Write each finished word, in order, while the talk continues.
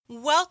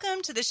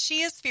Welcome to the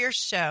She is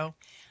Fierce show.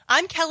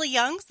 I'm Kelly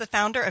Youngs, the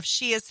founder of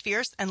She is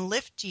Fierce and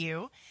Lift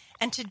You,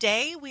 and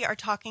today we are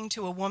talking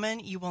to a woman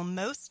you will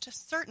most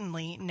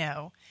certainly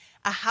know,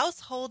 a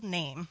household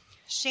name.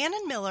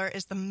 Shannon Miller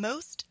is the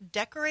most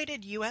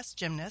decorated U.S.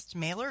 gymnast,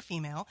 male or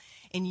female,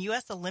 in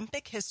U.S.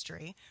 Olympic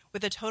history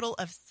with a total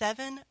of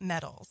 7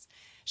 medals.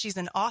 She's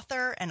an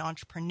author, an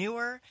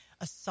entrepreneur,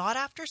 a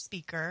sought-after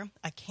speaker,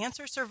 a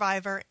cancer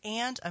survivor,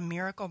 and a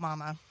miracle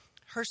mama.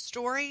 Her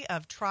story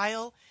of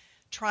trial,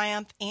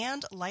 triumph,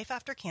 and life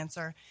after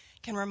cancer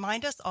can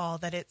remind us all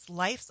that it's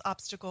life's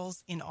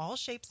obstacles in all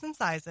shapes and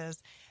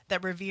sizes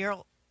that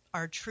reveal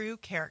our true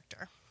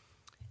character.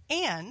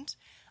 And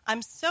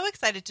I'm so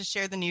excited to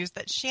share the news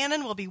that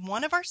Shannon will be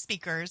one of our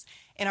speakers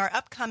in our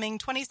upcoming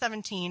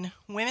 2017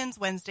 Women's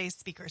Wednesdays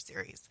Speaker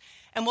Series.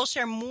 And we'll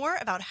share more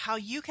about how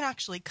you can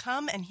actually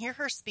come and hear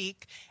her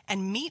speak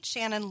and meet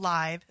Shannon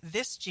live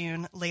this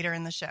June later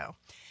in the show.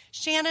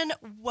 Shannon,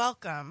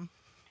 welcome.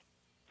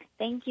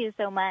 Thank you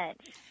so much.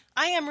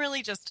 I am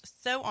really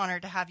just so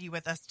honored to have you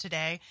with us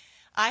today.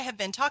 I have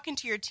been talking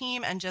to your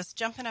team and just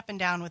jumping up and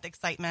down with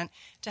excitement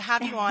to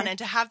have you on and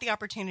to have the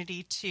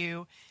opportunity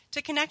to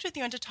connect with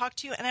you and to talk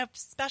to you, and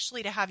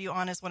especially to have you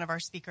on as one of our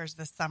speakers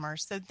this summer.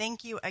 So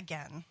thank you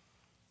again.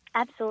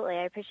 Absolutely.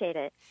 I appreciate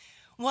it.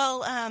 Well,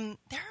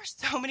 there are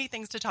so many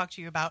things to talk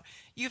to you about.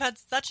 You've had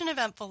such an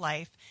eventful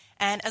life,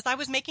 and as I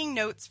was making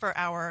notes for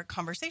our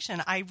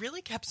conversation, I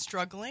really kept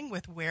struggling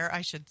with where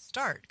I should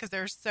start because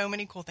there are so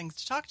many cool things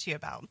to talk to you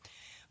about.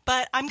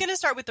 But I'm going to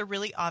start with the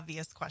really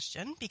obvious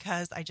question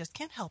because I just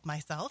can't help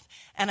myself.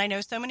 And I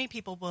know so many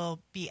people will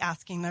be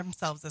asking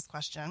themselves this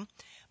question.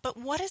 But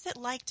what is it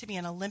like to be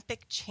an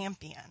Olympic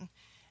champion?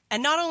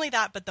 And not only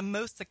that, but the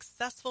most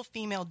successful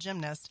female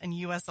gymnast in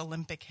U.S.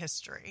 Olympic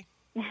history.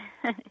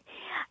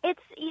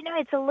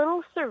 It's a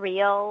little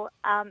surreal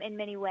in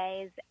many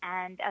ways.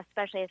 And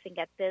especially I think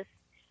at this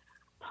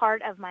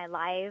part of my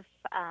life,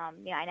 I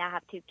now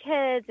have 2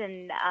 kids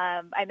and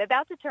I'm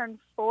about to turn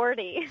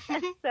 40.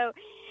 So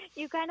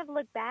you kind of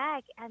look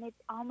back and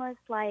it's almost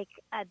like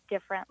a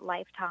different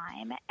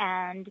lifetime,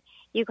 and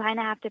you kind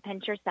of have to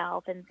pinch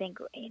yourself and think,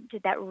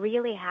 did that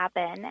really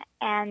happen?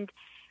 And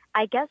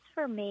I guess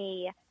for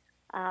me,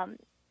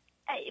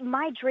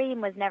 my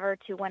dream was never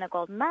to win a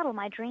gold medal.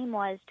 My dream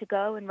was to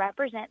go and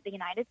represent the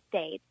United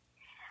States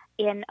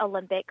in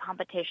Olympic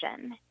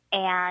competition.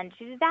 And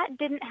that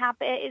didn't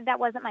happen. That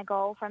wasn't my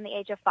goal from the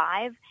age of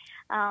 5.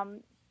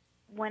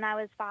 When I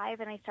was 5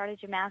 and I started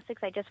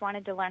gymnastics, I just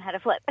wanted to learn how to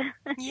flip.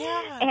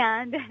 Yeah.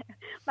 And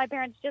my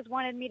parents just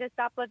wanted me to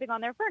stop flipping on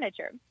their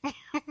furniture.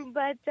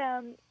 But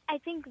I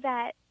think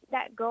that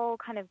goal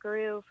kind of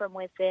grew from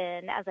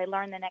within as I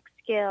learned the next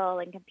skill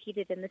and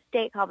competed in the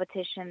state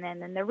competition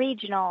and then the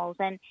regionals.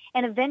 And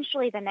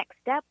eventually the next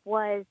step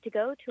was to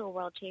go to a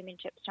world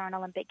championships or an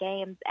Olympic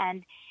Games.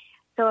 And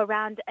so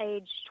around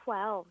age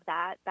 12,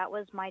 that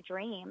was my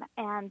dream.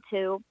 And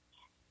to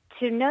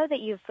know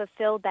that you've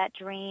fulfilled that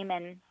dream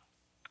and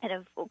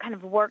have kind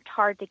of worked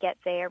hard to get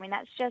there, I mean,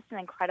 that's just an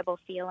incredible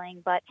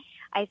feeling. But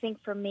I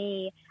think for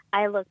me,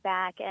 I look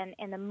back and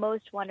the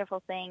most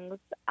wonderful things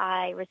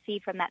I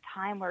received from that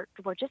time were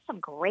just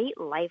some great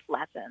life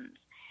lessons.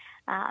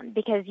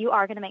 Because you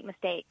are going to make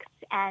mistakes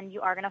and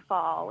you are going to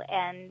fall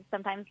and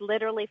sometimes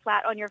literally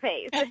flat on your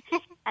face.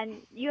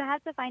 And you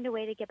have to find a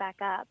way to get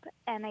back up.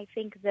 And I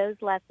think those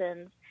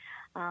lessons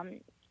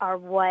are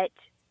what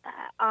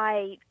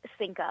I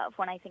think of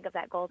when I think of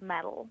that gold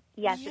medal.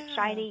 Yes, yeah. It's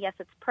shiny. Yes,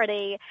 it's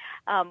pretty.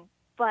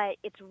 But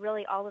it's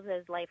really all of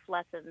those life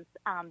lessons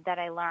that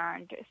I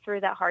learned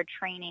through that hard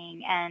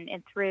training and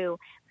through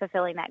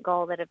fulfilling that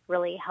goal that have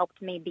really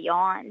helped me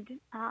beyond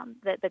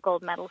the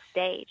gold medal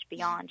stage,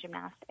 beyond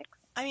gymnastics.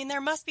 I mean,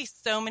 there must be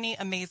so many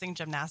amazing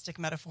gymnastic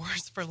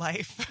metaphors for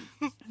life.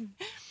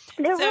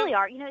 There really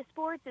are.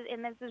 Sports,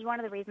 and this is one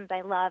of the reasons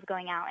I love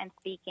going out and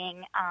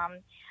speaking,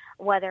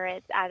 whether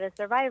it's at a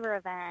Survivor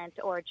event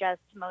or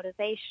just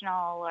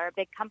motivational or a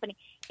big company.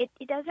 It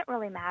doesn't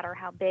really matter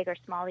how big or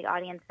small the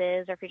audience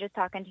is, or if you're just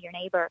talking to your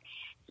neighbor.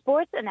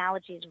 Sports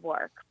analogies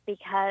work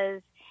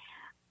because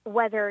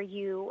whether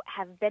you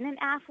have been an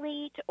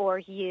athlete or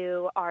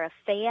you are a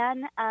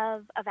fan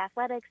of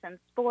athletics and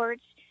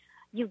sports,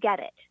 you get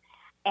it.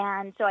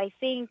 And so I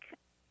think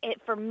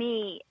for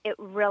me, it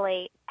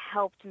really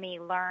helped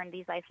me learn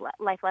these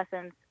life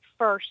lessons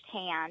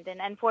firsthand. And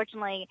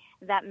unfortunately,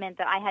 that meant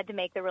that I had to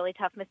make the really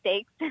tough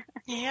mistakes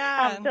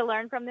to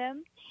learn from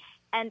them.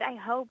 And I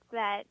hope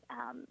that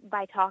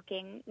by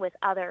talking with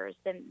others,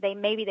 then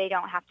maybe they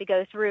don't have to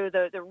go through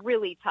the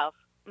really tough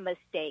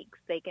mistakes.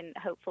 They can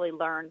hopefully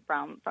learn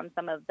from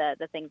some of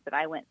the things that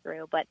I went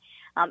through. But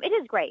it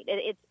is great.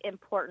 It's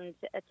important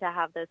to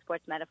have those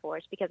sports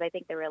metaphors because I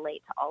think they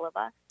relate to all of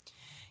us.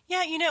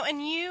 Yeah,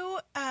 and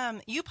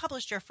you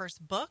published your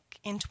first book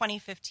in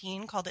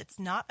 2015 called It's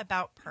Not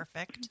About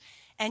Perfect,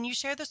 and you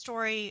share the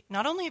story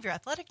not only of your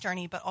athletic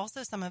journey, but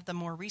also some of the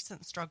more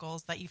recent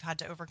struggles that you've had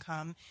to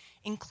overcome,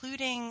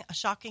 including a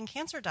shocking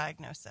cancer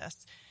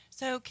diagnosis.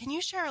 So can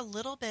you share a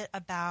little bit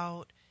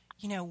about,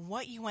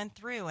 what you went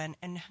through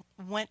and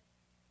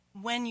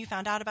when you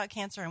found out about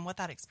cancer and what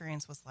that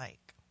experience was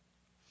like.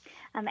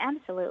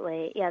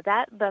 Absolutely. Yeah,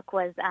 that book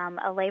was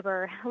a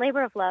labor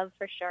of love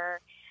for sure.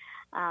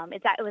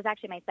 It was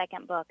actually my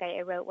second book.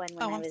 I wrote one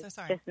when I was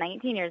just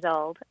 19 years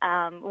old.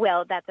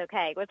 Well, that's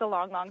okay. It was a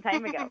long, long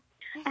time ago.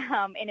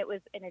 And it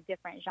was in a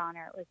different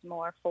genre. It was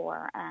more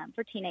for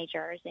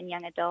teenagers and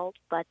young adults.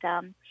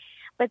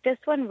 But this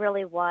one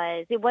really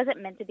was, it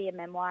wasn't meant to be a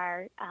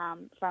memoir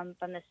from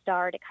the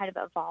start. It kind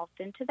of evolved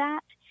into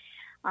that.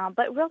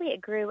 But really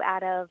it grew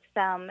out of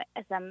some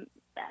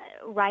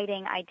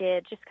writing I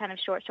did, just kind of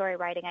short story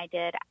writing I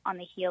did on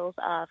the heels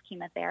of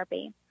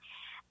chemotherapy.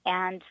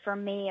 And for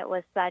me, it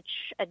was such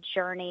a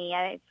journey.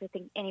 I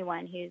think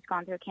anyone who's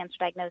gone through a cancer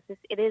diagnosis,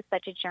 it is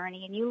such a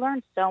journey, and you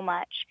learn so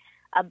much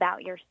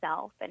about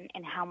yourself and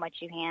how much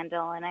you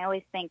handle. And I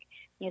always think,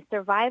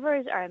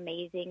 survivors are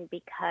amazing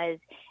because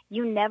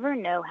you never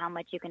know how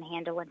much you can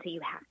handle until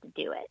you have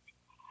to do it.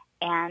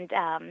 And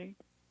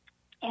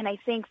I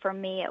think for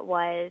me, it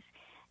was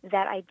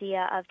that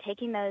idea of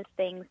taking those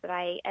things that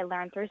I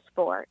learned through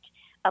sport,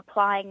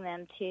 applying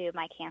them to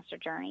my cancer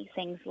journey,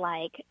 things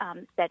like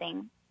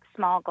setting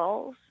small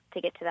goals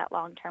to get to that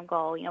long-term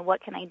goal.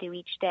 What can I do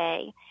each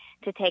day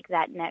to take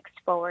that next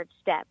forward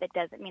step? It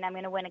doesn't mean I'm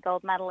going to win a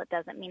gold medal. It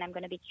doesn't mean I'm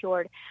going to be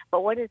cured.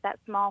 But what is that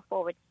small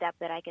forward step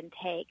that I can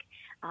take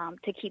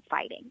to keep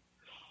fighting?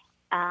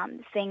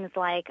 Things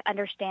like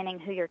understanding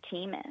who your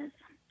team is.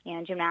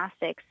 In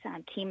gymnastics,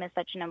 team is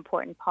such an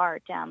important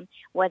part,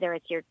 whether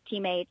it's your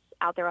teammates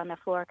out there on the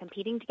floor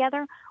competing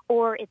together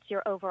or it's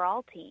your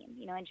overall team.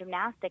 In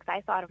gymnastics,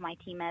 I thought of my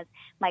team as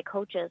my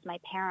coaches, my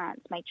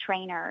parents, my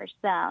trainers,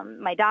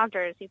 my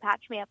doctors who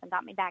patched me up and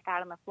got me back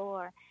out on the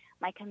floor,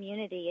 my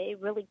community.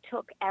 It really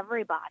took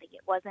everybody.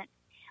 It wasn't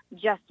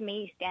just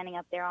me standing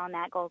up there on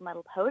that gold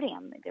medal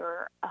podium. There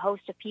were a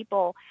host of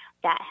people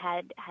that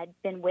had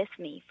been with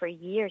me for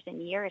years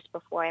and years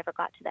before I ever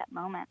got to that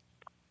moment.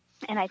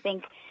 And I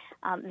think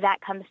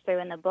that comes through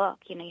in the book.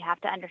 You have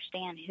to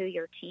understand who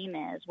your team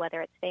is, whether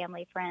it's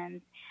family,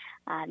 friends,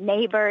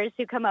 neighbors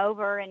who come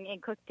over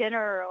and cook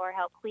dinner or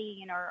help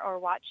clean or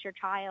watch your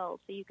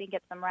child so you can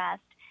get some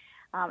rest.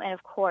 And,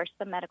 of course,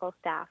 the medical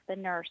staff, the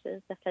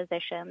nurses, the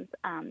physicians,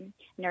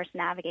 nurse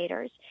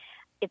navigators.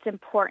 It's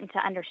important to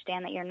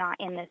understand that you're not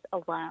in this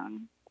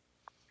alone.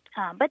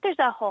 But there's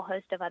a whole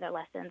host of other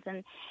lessons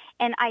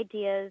and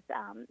ideas,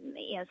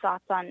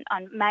 thoughts on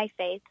my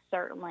faith,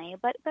 certainly,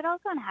 but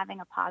also on having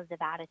a positive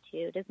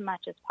attitude as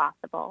much as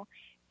possible.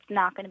 It's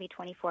not going to be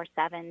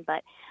 24/7,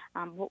 but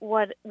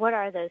what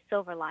are those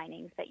silver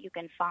linings that you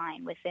can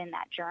find within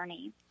that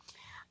journey?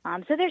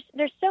 So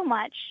there's so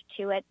much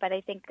to it, but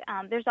I think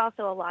there's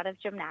also a lot of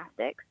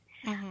gymnastics.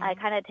 Mm-hmm. It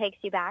kind of takes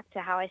you back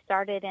to how I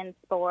started in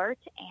sport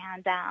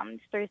and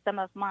through some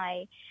of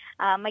my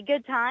my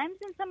good times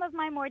and some of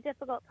my more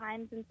difficult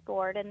times in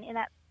sport. And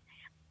that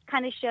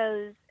kind of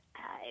shows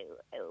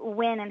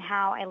when and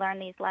how I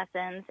learned these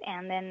lessons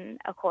and then,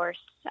 of course,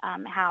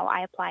 how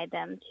I applied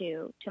them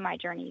to my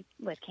journey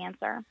with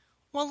cancer.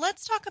 Well,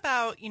 let's talk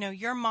about,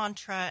 your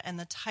mantra and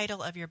the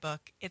title of your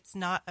book, It's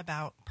Not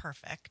About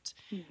Perfect.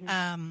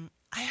 Mm-hmm.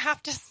 I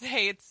have to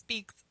say it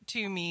speaks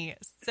to me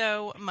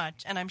so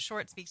much, and I'm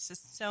sure it speaks to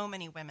so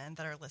many women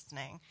that are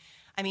listening.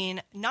 I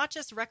mean, not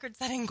just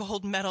record-setting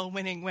gold medal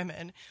winning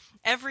women.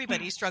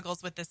 Everybody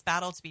struggles with this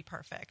battle to be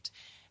perfect.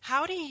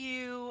 How do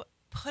you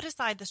put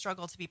aside the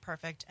struggle to be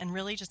perfect and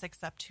really just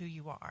accept who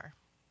you are?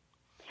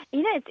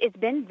 It's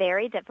been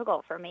very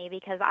difficult for me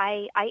because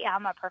I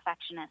am a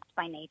perfectionist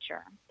by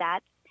nature.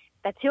 That's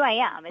who I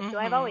am. It's who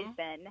I've always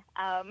been.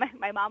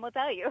 My mom will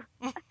tell you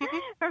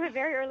from a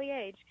very early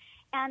age.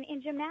 And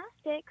in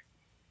gymnastics,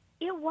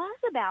 it was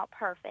about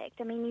perfect.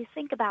 I mean, you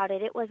think about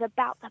it, it was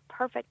about the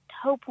perfect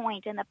toe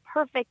point and the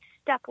perfect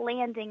stuck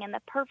landing and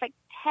the perfect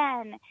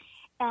 10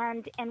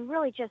 and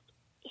really just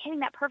hitting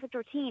that perfect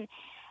routine.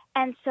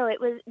 And so it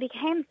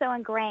became so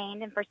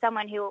ingrained, and for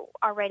someone who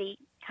already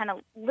kind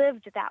of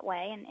lived that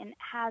way and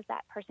has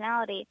that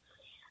personality,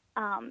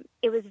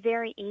 it was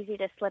very easy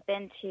to slip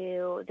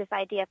into this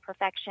idea of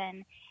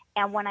perfection.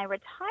 And when I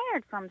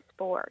retired from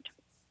sport,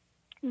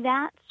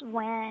 that's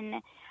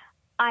when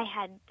I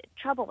had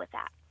trouble with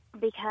that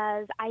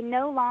because I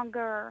no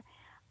longer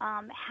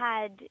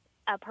had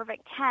a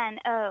perfect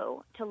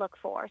 10-0 to look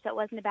for. So it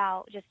wasn't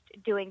about just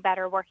doing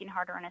better, working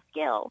harder on a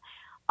skill.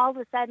 All of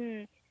a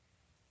sudden,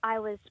 I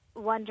was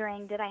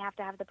wondering, did I have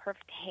to have the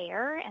perfect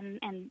hair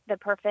and the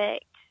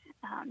perfect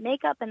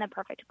makeup and the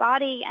perfect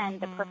body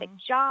and the perfect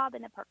job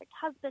and the perfect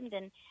husband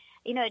and,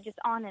 just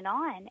on.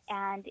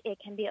 And it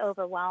can be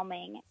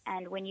overwhelming.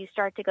 And when you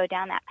start to go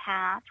down that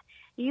path,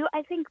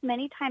 I think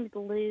many times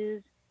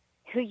lose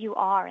who you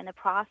are in the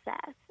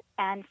process.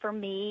 And for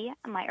me,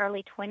 in my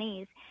early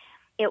 20s,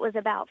 it was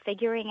about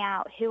figuring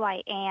out who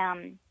I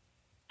am,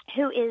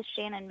 who is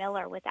Shannon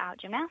Miller without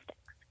gymnastics.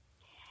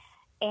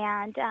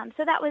 And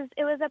so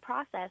it was a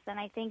process. And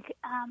I think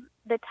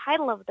the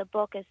title of the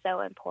book is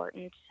so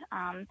important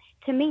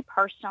to me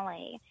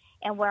personally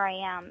and where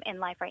I am in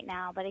life right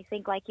now. But I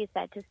think, like you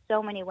said, to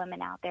so many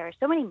women out there,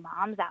 so many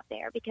moms out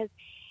there, because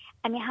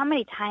I mean, how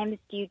many times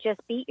do you just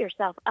beat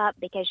yourself up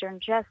because you're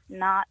just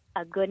not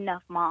a good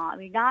enough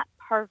mom? You're not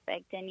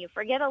perfect, and you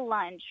forget a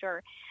lunch,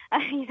 or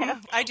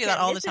I do that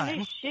all the miss a new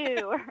time.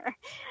 shoe. Or,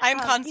 I'm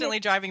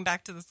constantly driving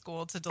back to the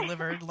school to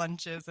deliver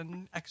lunches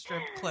and extra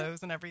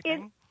clothes and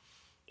everything.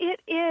 It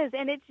is,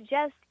 and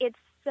it's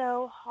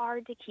so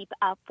hard to keep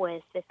up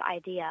with this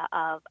idea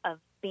of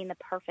being the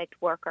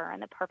perfect worker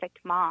and the perfect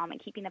mom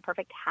and keeping the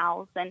perfect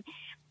house. And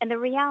the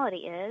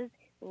reality is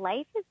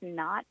life is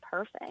not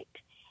perfect.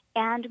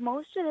 And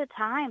most of the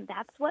time,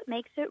 that's what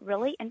makes it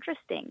really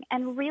interesting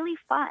and really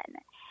fun.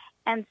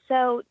 And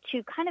so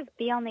to kind of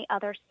be on the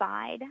other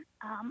side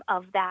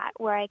of that,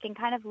 where I can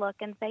kind of look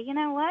and say, you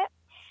know what?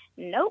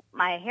 Nope,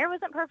 my hair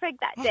wasn't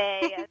perfect that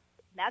day.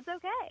 That's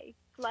okay.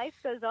 Life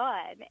goes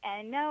on.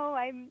 And no,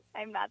 I'm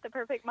not the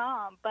perfect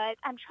mom, but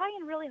I'm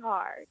trying really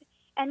hard.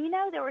 And,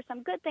 there were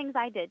some good things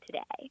I did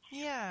today.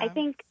 Yeah. I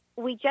think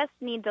we just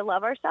need to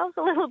love ourselves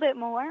a little bit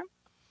more.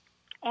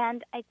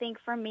 And I think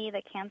for me,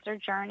 the cancer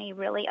journey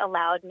really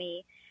allowed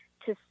me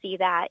to see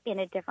that in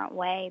a different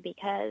way,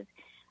 because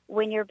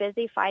when you're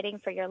busy fighting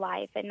for your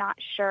life and not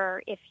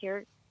sure if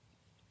your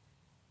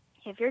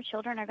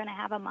children are going to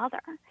have a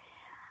mother,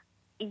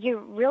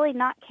 you're really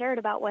not cared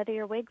about whether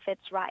your wig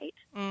fits right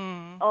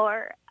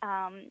or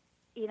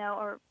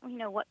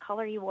what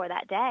color you wore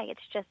that day.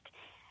 It's just,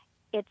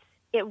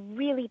 it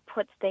really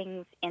puts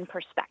things in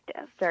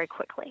perspective very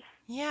quickly.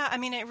 Yeah, I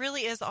mean, it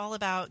really is all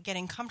about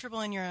getting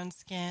comfortable in your own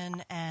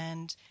skin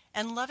and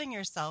loving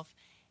yourself.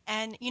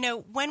 And,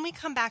 when we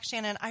come back,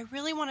 Shannon, I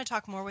really want to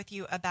talk more with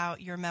you about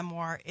your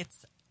memoir.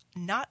 It's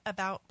Not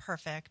About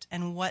Perfect,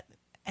 and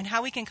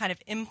how we can kind of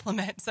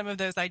implement some of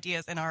those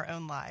ideas in our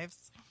own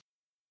lives.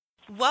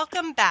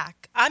 Welcome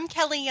back. I'm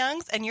Kelly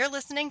Youngs, and you're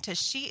listening to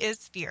She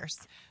Is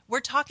Fierce.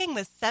 We're talking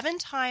with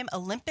 7-time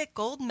Olympic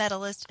gold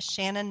medalist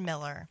Shannon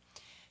Miller.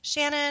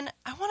 Shannon,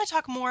 I want to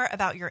talk more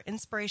about your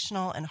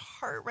inspirational and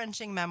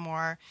heart-wrenching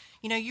memoir.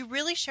 You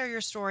really share your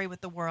story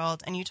with the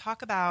world, and you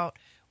talk about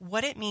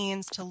what it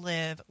means to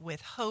live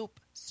with hope,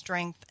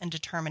 strength, and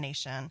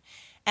determination.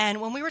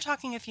 And when we were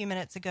talking a few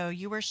minutes ago,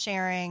 you were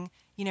sharing,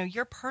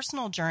 your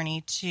personal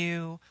journey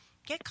to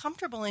get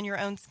comfortable in your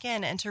own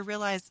skin and to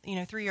realize,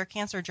 through your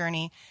cancer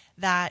journey,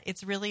 that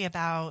it's really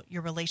about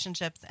your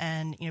relationships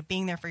and,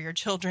 being there for your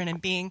children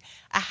and being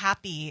a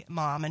happy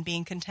mom and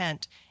being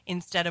content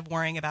instead of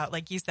worrying about,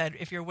 like you said,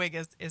 if your wig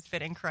is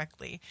fitting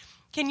correctly.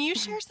 Can you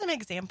share some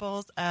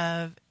examples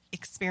of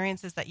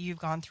experiences that you've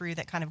gone through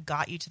that kind of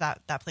got you to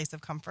that place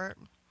of comfort?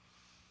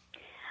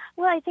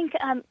 Well, I think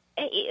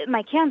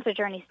my cancer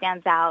journey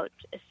stands out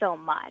so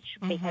much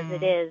because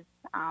it is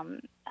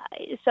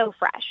so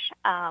fresh.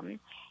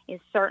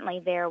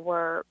 Certainly there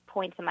were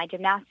points in my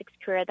gymnastics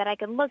career that I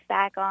can look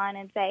back on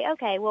and say,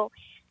 okay, well,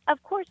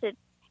 of course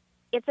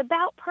it's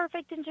about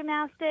perfect in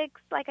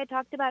gymnastics, like I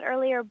talked about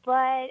earlier,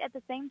 but at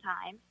the same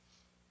time,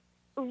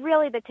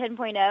 really the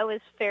 10.0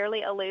 is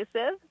fairly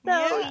elusive.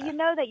 So you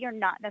know that you're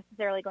not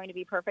necessarily going to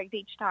be perfect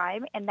each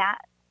time, and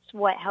that's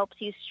what helps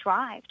you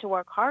strive to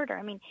work harder.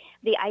 I mean,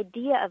 the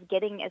idea of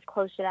getting as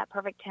close to that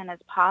perfect 10 as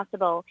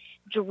possible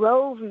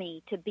drove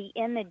me to be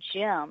in the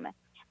gym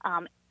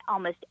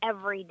almost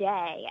every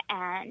day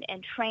and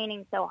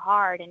training so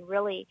hard and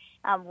really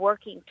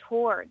working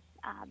towards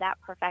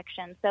that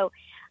perfection. So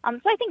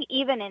I think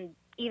even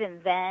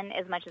then,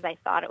 as much as I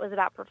thought it was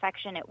about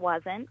perfection, it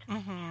wasn't.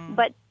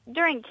 But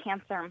during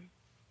cancer,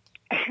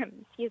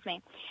 excuse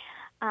me,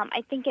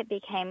 I think it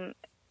became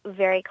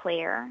very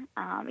clear.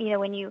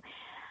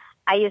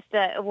 I used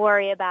to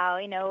worry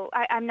about,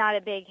 I'm not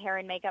a big hair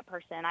and makeup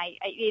person.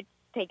 It's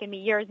taken me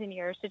years and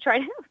years to try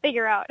to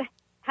figure out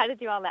how to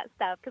do all that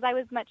stuff because I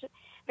was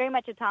very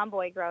much a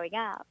tomboy growing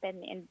up.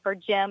 And for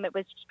gym, it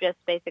was just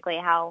basically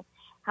how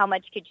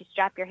much could you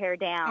strap your hair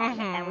down?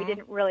 And we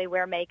didn't really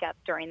wear makeup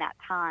during that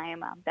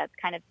time. That's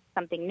kind of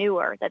something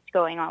newer that's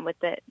going on with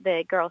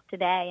the girls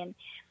today.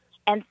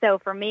 And so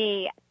for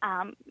me,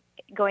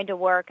 going to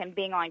work and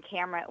being on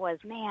camera, it was,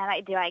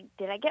 man, did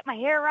I get my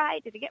hair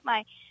right? Did I get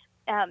my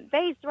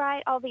face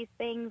right? All these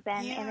things.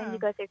 And then you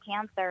go through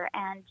cancer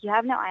and you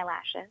have no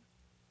eyelashes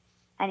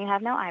and you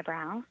have no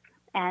eyebrows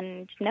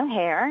and no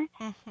hair.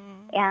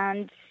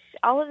 And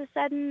all of a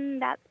sudden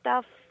that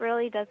stuff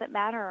really doesn't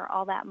matter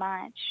all that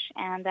much.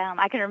 And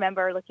I can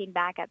remember looking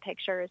back at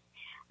pictures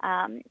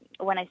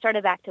when I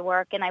started back to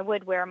work, and I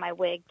would wear my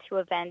wig to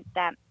events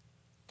that,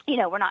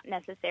 we're not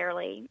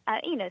necessarily,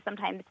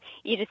 sometimes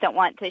you just don't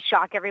want to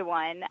shock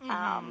everyone.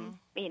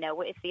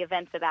 If the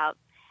event's about,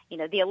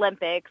 the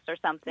Olympics or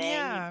something,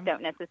 you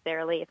don't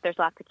necessarily, if there's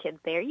lots of kids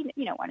there, you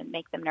don't want to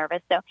make them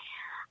nervous. So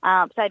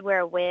I'd wear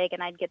a wig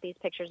and I'd get these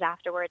pictures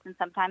afterwards, and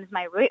sometimes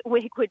my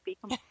wig would be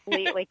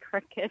completely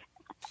crooked.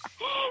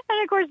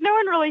 And of course, no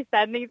one really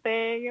said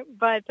anything,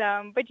 but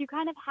you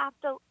kind of have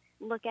to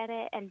look at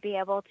it and be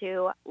able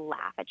to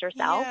laugh at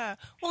yourself. Yeah.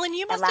 Well, and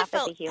you must have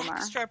felt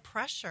extra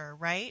pressure,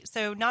 right?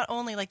 So not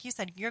only, like you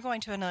said, you're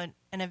going to an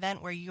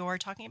event where you're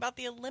talking about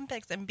the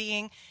Olympics and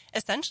being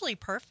essentially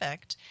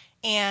perfect,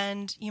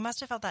 and you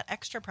must have felt that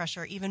extra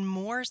pressure even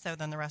more so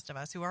than the rest of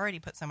us who already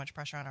put so much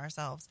pressure on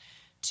ourselves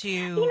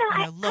to look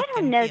I don't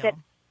and know feel?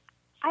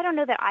 I don't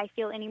know that I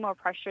feel any more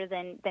pressure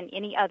than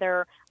any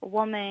other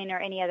woman or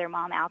any other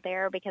mom out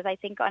there, because I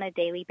think on a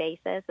daily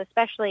basis,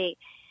 especially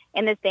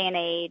in this day and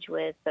age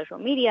with social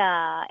media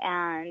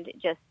and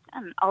just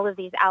all of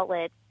these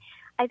outlets,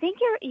 I think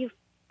you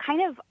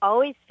kind of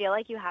always feel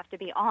like you have to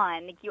be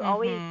on. Like you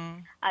always,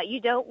 you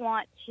don't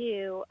want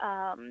to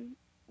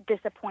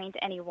disappoint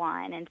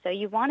anyone, and so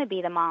you want to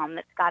be the mom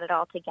that's got it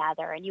all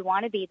together, and you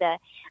want to be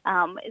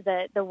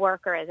the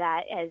worker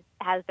that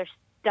has their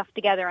stuff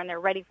together and they're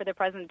ready for the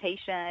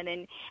presentation,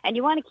 and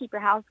you want to keep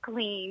your house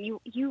clean.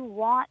 You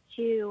want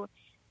to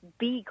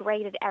be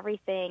great at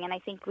everything, and I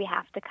think we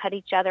have to cut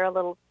each other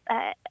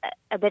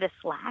a bit of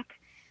slack,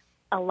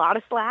 a lot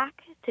of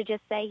slack, to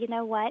just say, you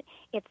know what,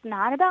 it's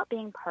not about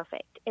being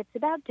perfect. It's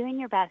about doing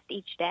your best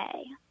each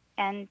day,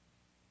 and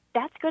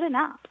that's good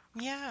enough.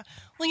 Yeah.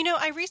 Well,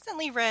 I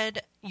recently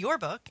read your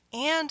book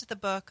and the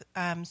book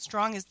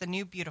Strong is the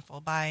New Beautiful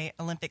by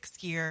Olympic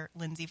skier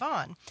Lindsey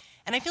Vonn.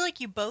 And I feel like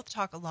you both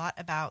talk a lot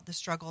about the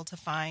struggle to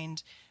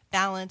find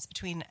balance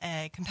between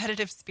a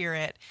competitive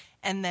spirit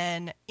and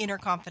then inner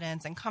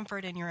confidence and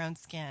comfort in your own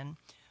skin.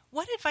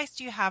 What advice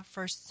do you have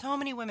for so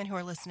many women who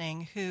are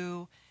listening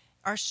who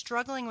are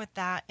struggling with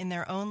that in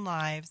their own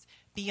lives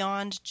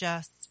beyond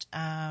just,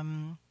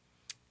 beyond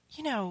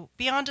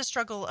a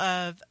struggle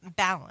of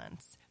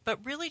balance, but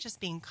really just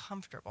being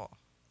comfortable?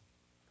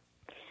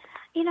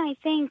 I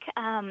think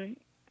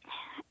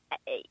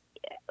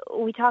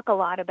we talk a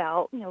lot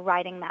about,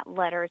 writing that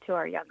letter to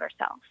our younger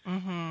self.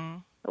 Mm-hmm.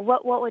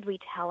 What would we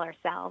tell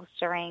ourselves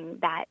during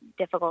that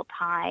difficult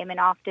time? And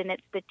often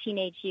it's the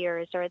teenage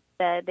years or it's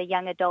the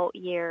young adult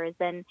years.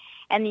 And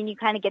then you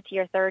kind of get to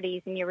your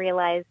 30s and you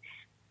realize,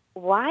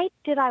 why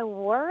did I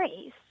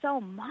worry so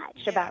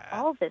much about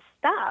all this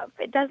stuff?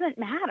 It doesn't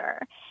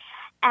matter.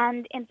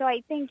 And so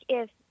I think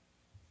if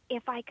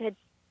I could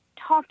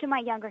talk to my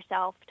younger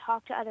self,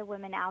 talk to other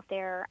women out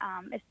there,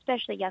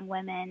 especially young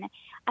women,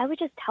 I would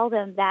just tell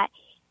them that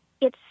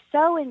it's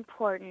so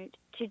important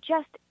to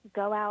just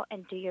go out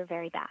and do your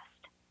very best.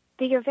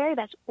 Do your very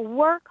best.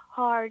 Work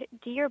hard,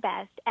 do your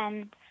best,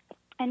 and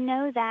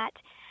know that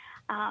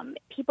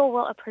people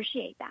will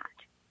appreciate that.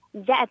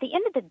 That at the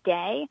end of the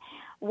day,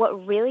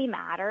 what really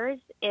matters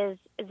is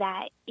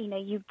that,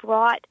 you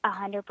brought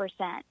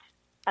 100%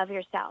 of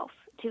yourself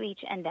to each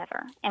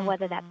endeavor. And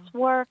whether that's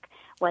work,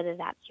 whether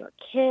that's your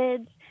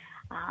kids,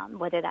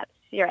 whether that's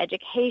your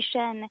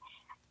education,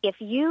 if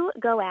you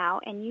go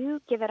out and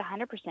you give it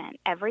 100%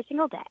 every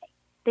single day,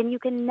 then you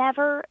can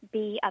never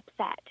be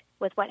upset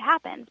with what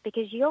happens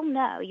because you'll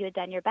know you had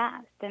done your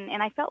best.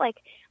 And I felt like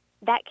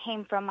that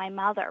came from my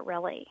mother,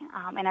 really.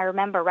 And I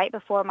remember right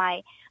before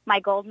my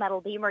gold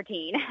medal beam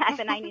routine at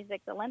the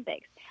 96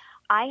 Olympics,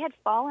 I had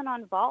fallen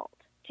on vault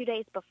 2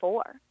 days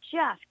before,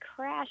 just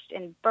crashed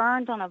and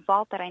burned on a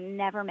vault that I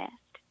never missed.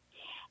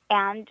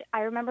 And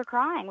I remember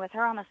crying with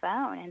her on the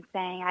phone and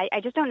saying,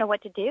 I just don't know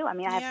what to do. I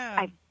mean, I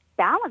have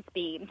balance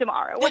beam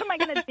tomorrow. What am I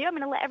going to do? I'm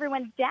going to let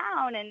everyone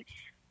down. And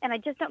I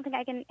just don't think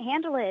I can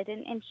handle it.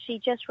 And she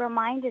just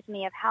reminded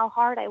me of how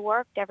hard I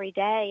worked every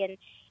day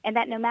and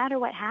that no matter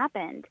what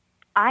happened,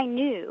 I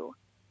knew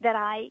that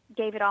I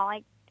gave it all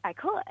I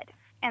could.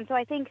 And so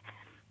I think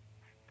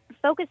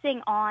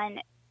focusing on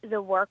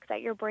the work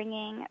that you're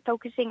bringing,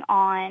 focusing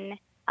on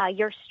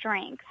your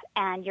strength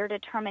and your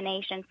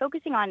determination,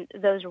 focusing on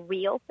those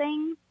real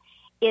things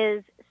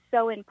is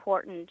so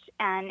important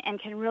and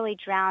can really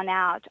drown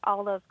out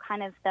all of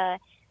kind of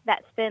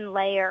that thin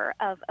layer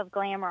of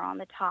glamour on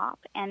the top.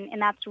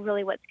 And that's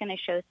really what's going to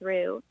show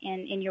through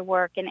in your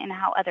work and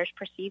how others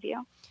perceive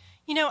you.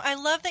 I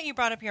love that you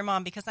brought up your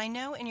mom because I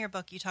know in your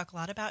book you talk a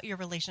lot about your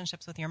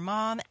relationships with your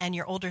mom and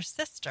your older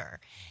sister.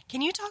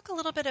 Can you talk a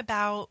little bit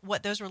about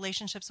what those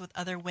relationships with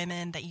other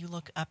women that you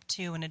look up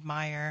to and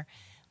admire,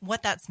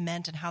 what that's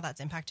meant and how that's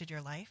impacted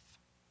your life?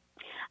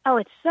 Oh,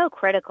 it's so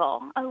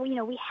critical.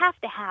 We have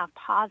to have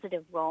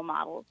positive role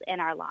models in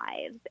our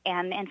lives.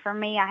 And for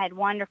me, I had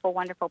wonderful,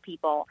 wonderful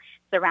people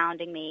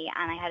surrounding me,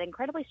 and I had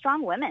incredibly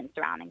strong women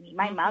surrounding me.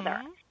 My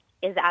mother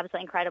is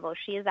absolutely incredible.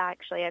 She is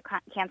actually a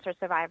cancer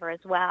survivor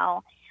as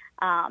well.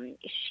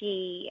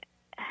 She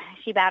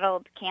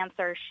battled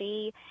cancer.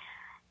 She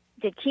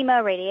did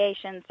chemo,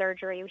 radiation,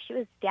 surgery. She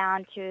was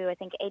down to, I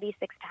think,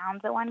 86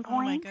 pounds at one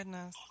point. Oh, my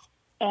goodness.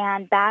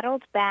 And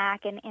battled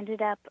back and ended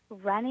up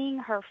running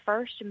her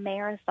first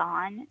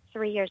marathon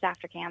 3 years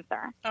after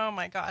cancer. Oh,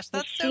 my gosh.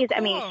 That's so cool. I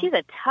mean, she's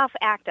a tough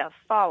act to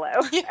follow.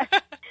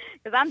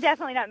 Because I'm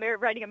definitely not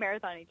running a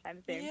marathon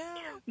anytime soon. Yeah.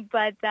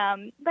 But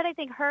I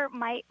think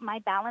my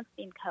balance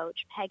beam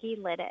coach, Peggy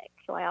Liddick,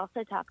 who I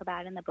also talk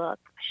about in the book,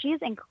 she's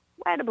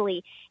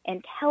incredibly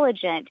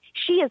intelligent.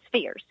 She is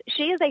fierce.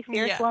 She is a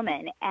fierce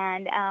woman.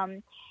 And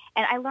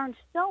I learned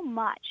so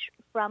much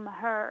from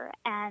her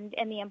and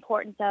the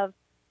importance of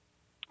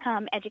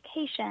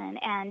education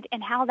and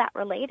how that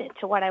related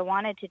to what I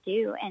wanted to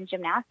do in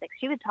gymnastics.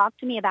 She would talk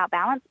to me about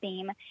balance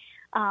beam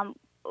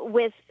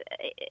with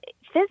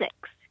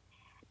physics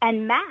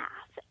and math,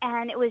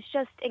 and it was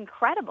just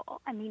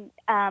incredible. I mean,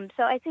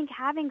 so I think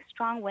having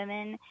strong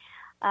women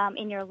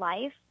in your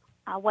life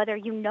whether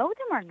you know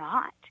them or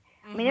not.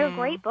 I mean, there are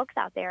great books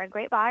out there and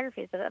great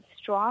biographies of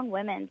strong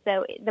women.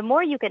 So the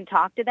more you can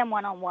talk to them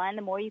one-on-one,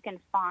 the more you can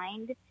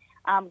find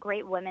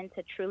great women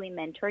to truly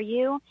mentor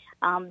you.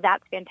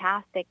 That's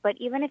fantastic. But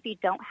even if you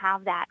don't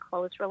have that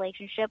close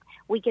relationship,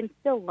 we can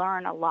still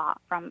learn a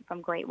lot from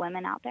great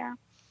women out there.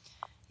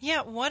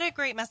 Yeah, what a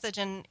great message.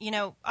 And,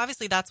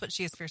 obviously that's what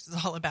She is Fierce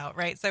is all about,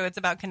 right? So it's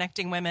about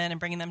connecting women and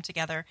bringing them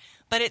together.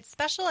 But it's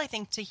special, I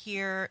think, to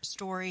hear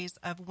stories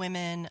of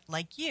women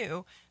like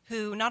you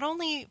who not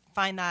only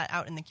find that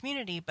out in the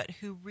community, but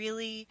who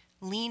really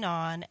lean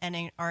on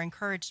and are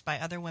encouraged by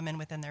other women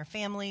within their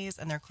families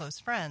and their close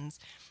friends.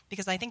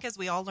 Because I think as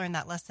we all learn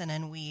that lesson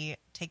and we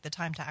take the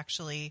time to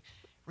actually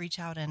reach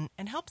out and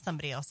help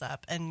somebody else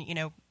up and,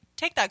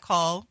 take that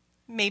call,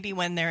 maybe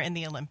when they're in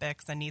the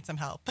Olympics and need some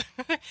help,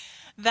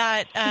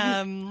 that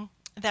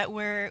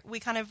we're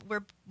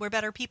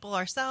better people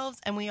ourselves,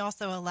 and we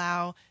also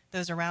allow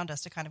those around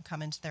us to kind of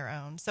come into their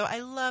own. So I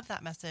love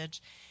that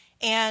message.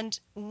 And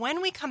when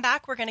we come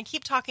back, we're going to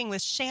keep talking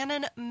with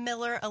Shannon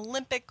Miller,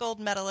 Olympic gold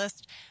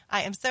medalist.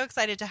 I am so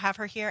excited to have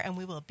her here, and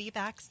we will be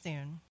back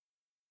soon.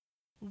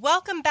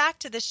 Welcome back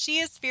to the She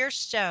is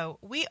Fierce show.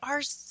 We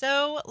are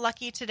so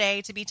lucky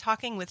today to be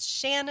talking with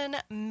Shannon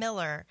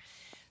Miller.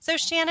 So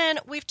Shannon,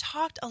 we've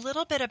talked a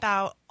little bit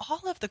about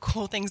all of the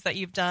cool things that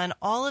you've done,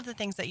 all of the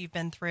things that you've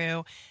been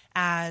through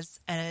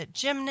as a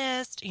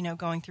gymnast,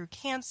 going through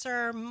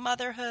cancer,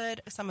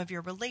 motherhood, some of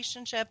your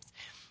relationships.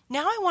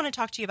 Now I want to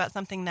talk to you about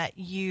something that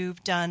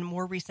you've done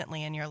more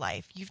recently in your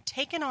life. You've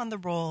taken on the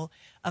role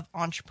of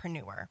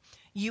entrepreneur.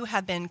 You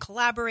have been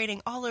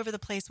collaborating all over the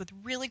place with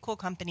really cool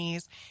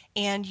companies,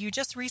 and you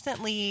just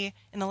recently,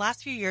 in the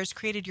last few years,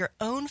 created your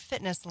own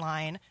fitness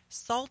line,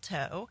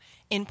 Salto,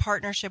 in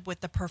partnership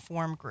with the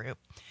Perform Group.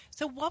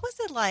 So what was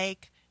it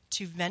like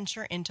to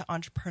venture into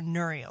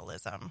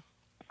entrepreneurialism?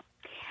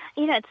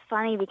 It's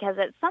funny because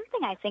it's something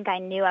I think I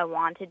knew I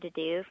wanted to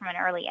do from an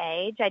early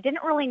age. I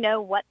didn't really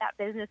know what that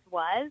business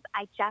was.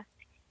 I just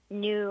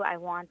knew I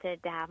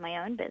wanted to have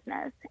my own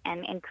business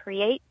and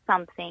create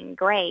something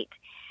great.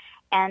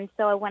 And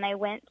so when I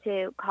went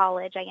to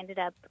college, I ended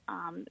up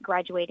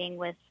graduating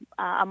with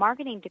a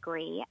marketing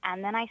degree.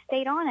 And then I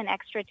stayed on an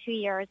extra 2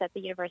 years at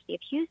the University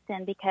of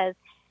Houston because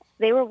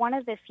they were one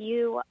of the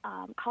few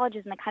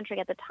colleges in the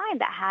country at the time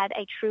that had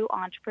a true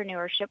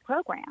entrepreneurship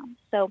program.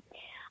 So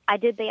I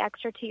did the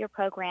extra 2-year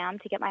program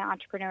to get my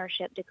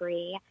entrepreneurship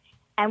degree.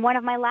 And one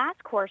of my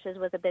last courses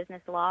was a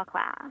business law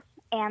class.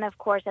 And, of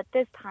course, at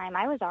this time,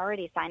 I was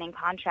already signing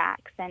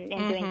contracts and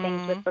doing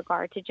things with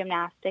regard to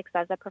gymnastics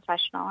as a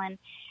professional and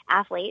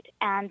athlete.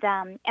 And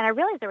I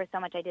realized there was so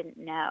much I didn't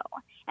know,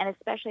 and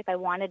especially if I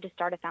wanted to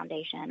start a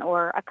foundation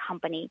or a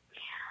company.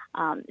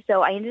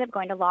 So I ended up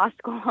going to law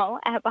school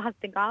at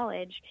Boston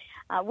College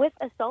with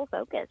a sole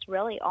focus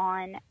really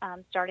on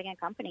starting a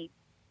company.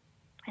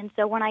 And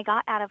so when I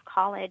got out of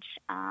college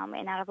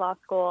and out of law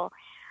school,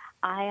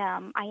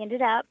 I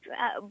ended up,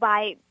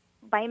 by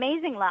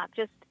amazing luck,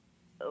 just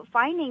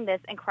finding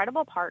this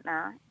incredible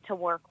partner to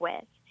work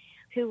with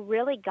who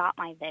really got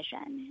my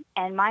vision.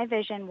 And my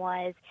vision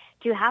was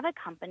to have a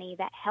company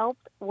that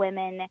helped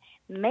women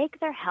make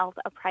their health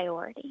a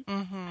priority.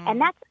 And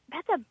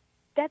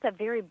that's a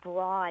very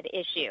broad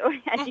issue,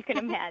 as you can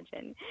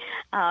imagine.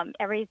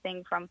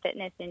 Everything from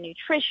fitness and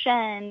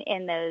nutrition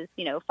and those,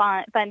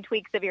 fun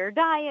tweaks of your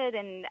diet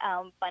and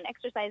fun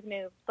exercise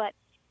moves. But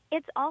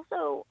it's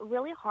also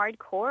really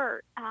hardcore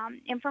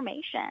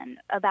information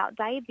about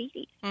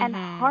diabetes and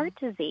heart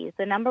disease,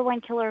 the number one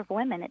killer of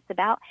women. It's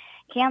about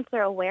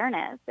cancer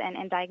awareness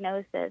and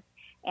diagnosis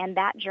and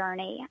that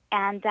journey.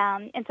 And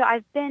so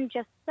I've been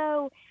just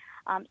so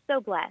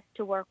blessed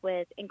to work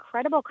with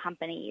incredible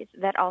companies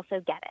that also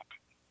get it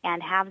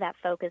and have that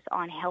focus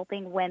on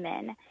helping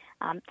women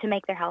to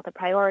make their health a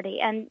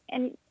priority.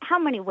 And how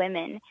many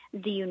women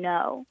do you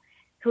know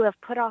who have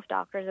put off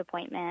doctor's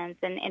appointments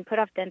and put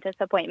off dentist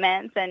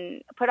appointments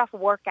and put off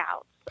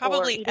workouts?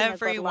 Probably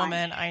every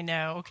woman I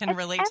know can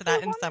relate to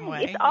that in some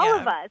way. It's all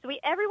of us.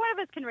 Every one of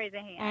us can raise a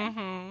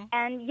hand.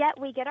 And yet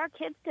we get our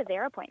kids to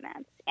their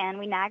appointments, and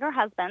we nag our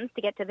husbands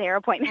to get to their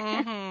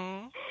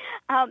appointments.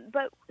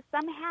 But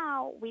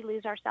somehow we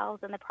lose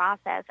ourselves in the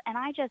process. And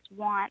I just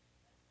want,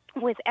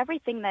 with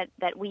everything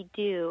that we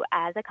do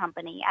as a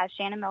company, as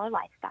Shannon Miller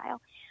Lifestyle,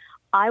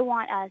 I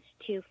want us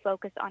to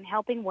focus on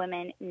helping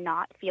women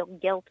not feel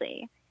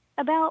guilty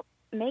about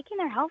making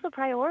their health a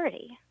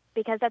priority.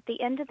 Because at the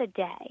end of the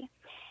day,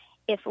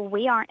 if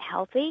we aren't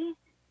healthy,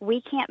 we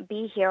can't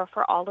be here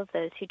for all of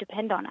those who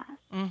depend on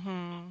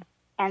us.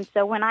 And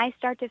so when I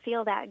start to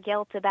feel that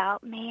guilt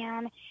about,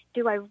 man,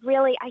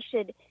 I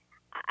should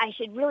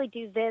really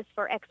do this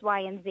for X,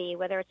 Y, and Z,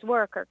 whether it's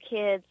work or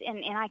kids,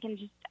 and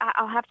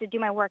I'll have to do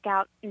my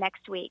workout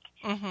next week.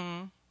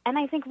 And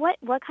I think, what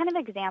kind of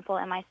example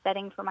am I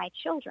setting for my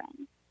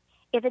children?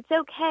 If it's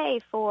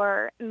okay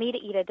for me to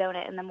eat a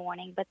donut in the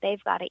morning, but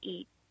they've got to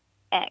eat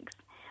eggs.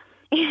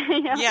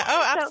 Yeah.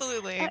 Oh, So,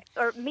 absolutely.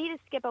 or me to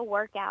skip a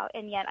workout,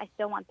 and yet I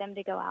still want them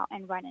to go out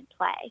and run and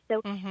play.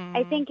 So I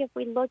Mm-hmm. think if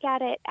we look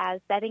at it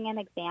as setting an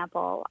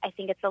example, I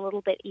think it's a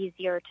little bit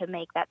easier to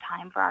make that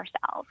time for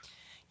ourselves.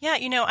 Yeah,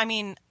 I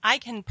mean, I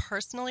can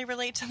personally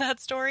relate to that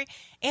story.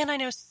 And I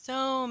know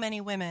so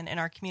many women in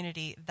our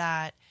community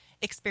that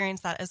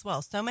experience that as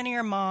well. So many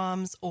are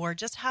moms or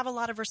just have a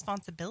lot of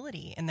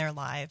responsibility in their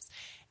lives.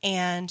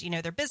 And,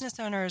 they're business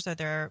owners or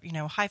they're,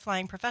 high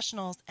flying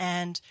professionals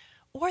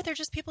or they're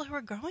just people who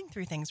are going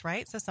through things,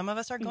 right? So some of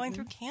us are going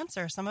through Hmm.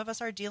 cancer. Some of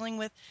us are dealing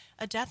with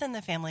a death in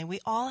the family.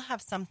 We all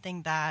have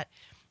something that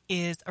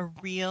is a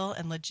real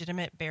and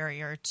legitimate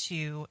barrier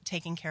to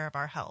taking care of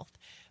our health.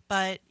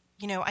 But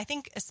I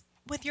think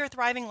with your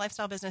thriving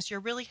lifestyle business, you're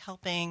really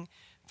helping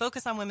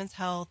focus on women's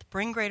health,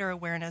 bring greater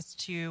awareness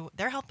to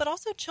their health, but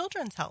also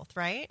children's health,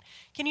 right?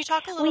 Can you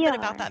talk a little We bit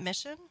about are. that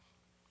mission?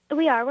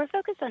 We are. We're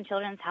focused on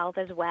children's health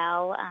as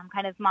well,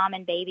 kind of mom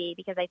and baby,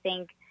 because I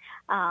think,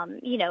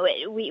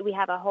 we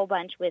have a whole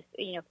bunch with,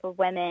 for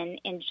women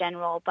in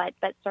general, but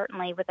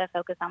certainly with a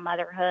focus on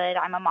motherhood.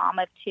 I'm a mom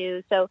of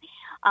two, so,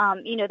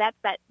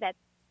 that's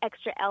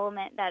extra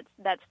element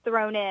that's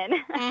thrown in,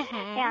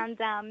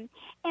 Mm-hmm.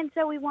 and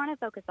so we want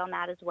to focus on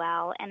that as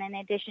well. And in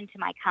addition to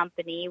my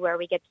company, where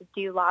we get to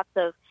do lots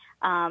of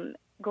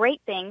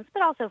great things,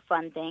 but also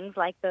fun things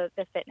like the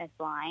fitness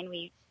line,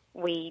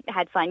 we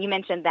had fun. You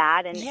mentioned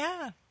that, and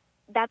Yeah.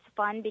 that's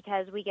fun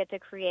because we get to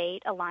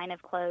create a line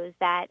of clothes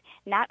that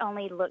not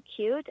only look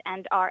cute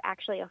and are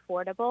actually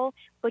affordable,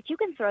 but you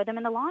can throw them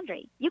in the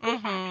laundry. You can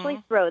Mm-hmm.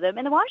 actually throw them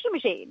in the washing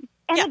machine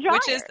and Yeah, the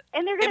which is dryer,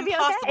 and they're going to be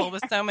impossible okay.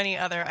 with so many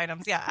other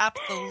items. Yeah,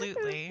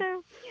 absolutely.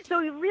 So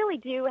we really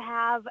do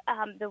have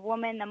the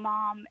woman, the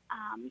mom,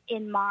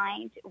 in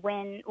mind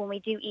when we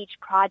do each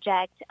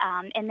project.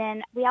 And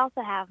then we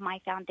also have my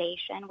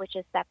foundation, which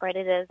is separate.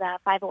 It is a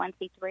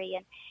 501c3,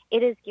 and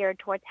it is geared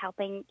towards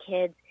helping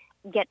kids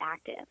get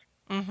active,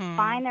 Mm-hmm.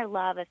 find their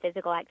love of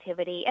physical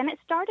activity. And it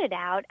started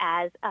out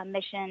as a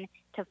mission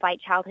to fight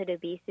childhood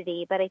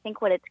obesity, but I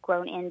think what it's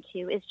grown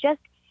into is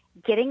just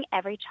getting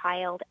every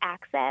child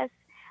access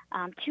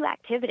to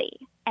activity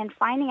and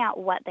finding out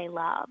what they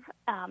love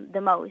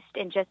the most,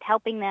 and just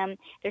helping them.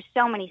 There's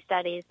so many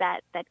studies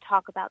that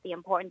talk about the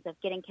importance of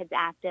getting kids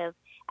active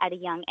at a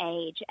young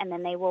age, and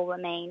then they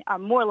are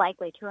more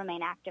likely to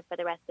remain active for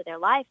the rest of their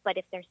life. But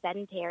if they're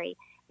sedentary,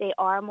 they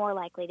are more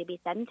likely to be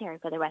sedentary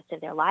for the rest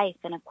of their life.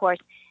 And of course,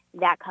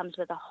 that comes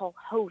with a whole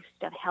host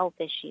of health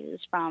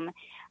issues, from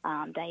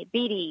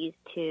diabetes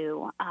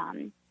to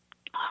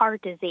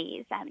heart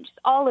disease, and just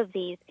all of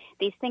these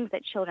things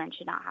that children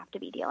should not have to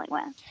be dealing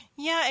with.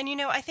 Yeah, and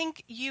I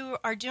think you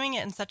are doing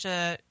it in such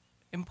a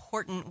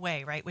important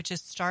way, right? Which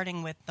is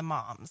starting with the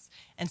moms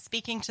and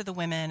speaking to the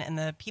women and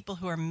the people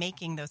who are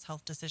making those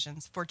health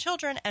decisions for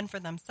children and for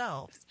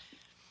themselves.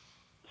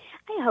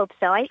 I hope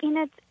so.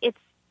 It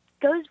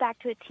goes back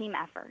to a team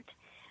effort,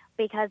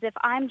 because if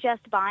I'm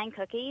just buying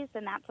cookies,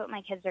 then that's what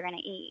my kids are going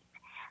to eat.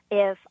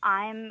 If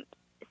I'm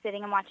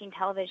sitting and watching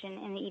television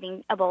and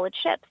eating a bowl of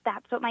chips,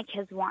 that's what my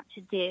kids want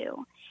to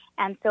do.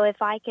 And so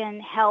if I can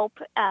help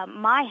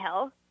my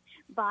health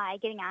by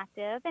getting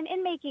active and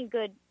making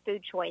good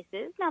food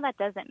choices. Now, that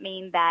doesn't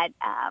mean that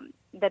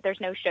that there's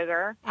no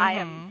sugar.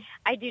 Mm-hmm.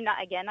 I do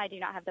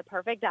not have the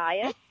perfect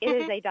diet. It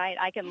is a diet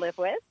I can live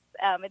with.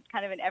 It's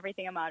kind of an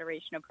everything in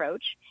moderation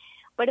approach.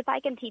 But if I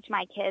can teach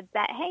my kids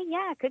that, hey,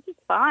 yeah, cookie's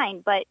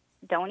fine, but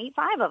don't eat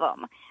 5 of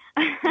them.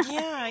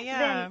 Yeah,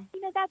 yeah.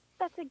 Then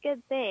that's a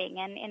good thing.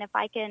 And if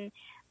I can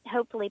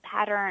hopefully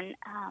pattern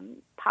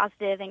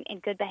positive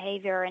and good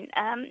behavior,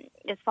 and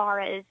as far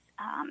as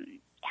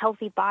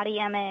healthy body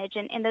image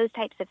and those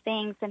types of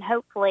things, and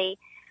hopefully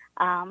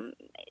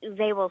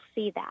they will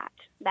see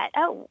that,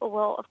 oh,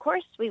 well, of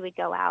course we would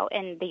go out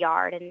in the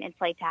yard and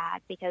play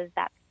tag, because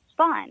that's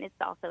fun. It's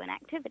also an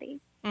activity.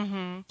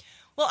 Mm-hmm.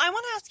 Well, I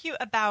want to ask you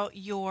about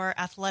your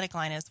athletic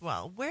line as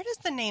well. Where does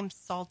the name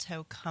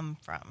Salto come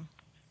from?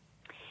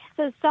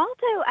 So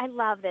Salto, I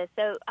love this.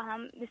 So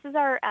this is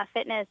our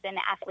fitness and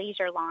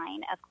athleisure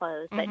line of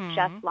clothes that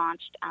just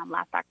launched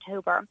last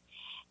October.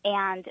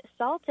 And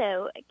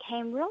Salto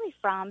came really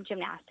from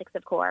gymnastics,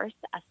 of course.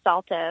 A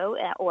salto,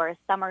 or a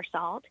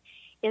somersault,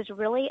 is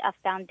really a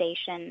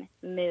foundation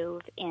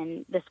move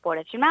in the sport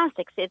of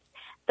gymnastics. It's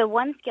the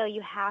one skill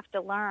you have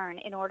to learn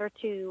in order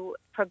to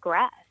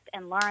progress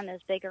and learn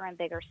those bigger and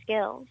bigger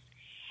skills.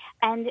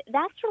 And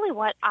that's really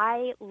what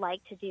I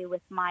like to do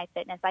with my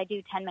fitness. I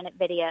do 10-minute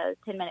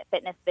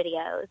fitness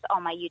videos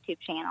on my YouTube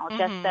channel,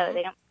 just so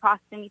they don't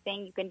cost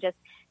anything. You can just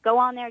go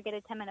on there, get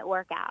a 10-minute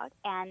workout.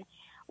 And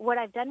what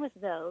I've done with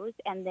those,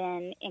 and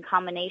then in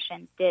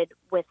combination did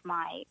with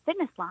my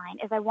fitness line,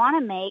 is I want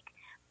to make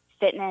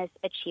fitness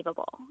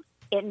achievable.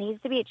 It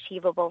needs to be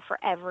achievable for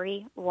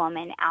every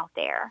woman out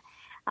there.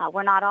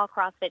 We're not all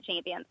CrossFit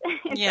champions.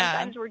 Yeah.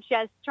 Sometimes we're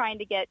just trying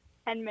to get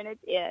 10 minutes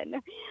in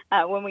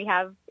when we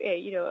have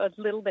a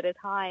little bit of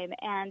time,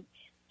 and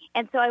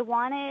so I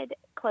wanted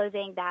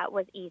clothing that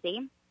was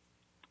easy,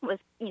 was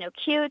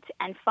cute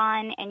and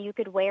fun, and you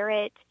could wear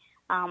it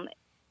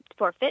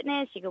for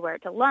fitness. You could wear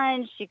it to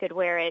lunch. You could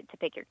wear it to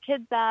pick your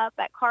kids up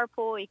at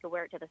carpool. You could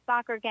wear it to the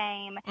soccer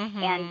game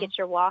and get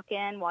your walk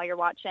in while you're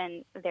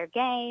watching their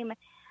game.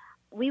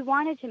 We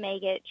wanted to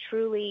make it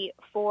truly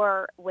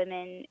for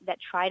women that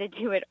try to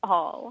do it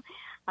all,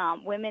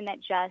 women that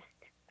just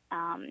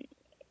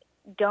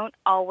don't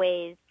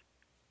always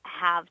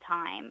have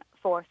time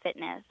for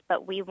fitness,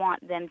 but we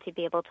want them to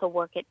be able to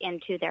work it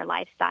into their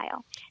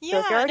lifestyle. Yeah, so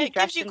if you're already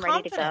dressed and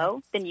ready to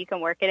go, then you can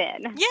work it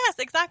in. Yes,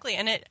 exactly.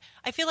 And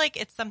I feel like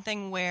it's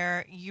something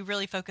where you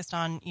really focused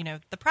on,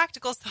 the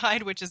practical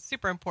side, which is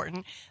super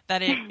important,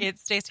 that it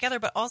stays together,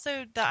 but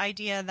also the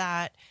idea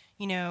that,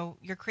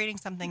 you're creating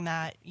something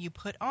that you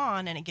put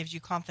on and it gives you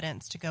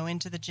confidence to go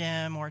into the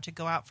gym or to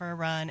go out for a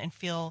run and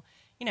feel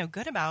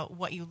good about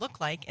what you look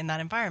like in that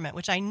environment,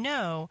 which I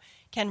know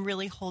can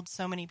really hold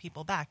so many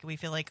people back. We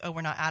feel like,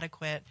 we're not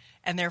adequate,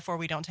 and therefore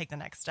we don't take the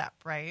next step,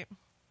 right?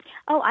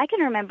 Oh, I can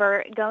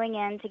remember going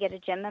in to get a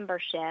gym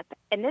membership,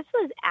 and this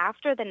was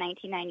after the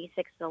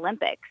 1996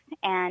 Olympics,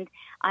 and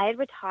I had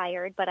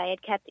retired, but I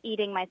had kept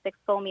eating my 6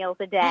 full meals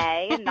a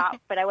day,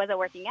 but I wasn't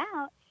working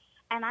out,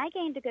 and I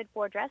gained a good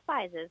 4 dress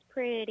sizes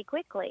pretty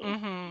quickly.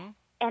 Mm-hmm.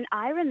 And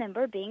I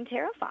remember being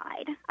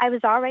terrified. I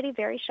was already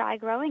very shy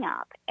growing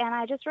up. And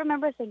I just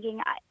remember thinking,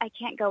 I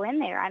can't go in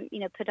there. I'm,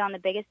 put on the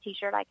biggest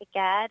T-shirt I could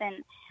get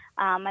and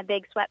my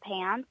big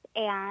sweatpants.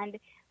 And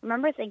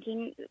remember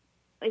thinking,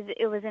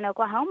 it was in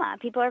Oklahoma.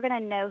 People are going to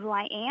know who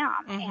I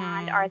am. Mm-hmm.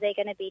 And are they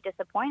going to be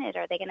disappointed?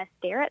 Are they going to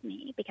stare at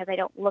me because I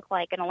don't look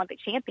like an Olympic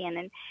champion?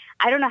 And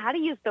I don't know how to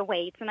use the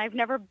weights, and I've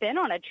never been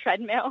on a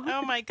treadmill.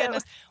 Oh, my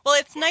goodness. Well,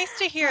 it's nice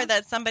to hear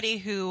that somebody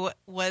who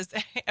was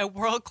a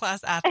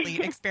world-class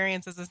athlete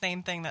experiences the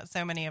same thing that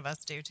so many of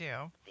us do,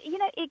 too.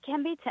 It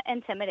can be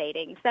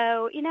intimidating.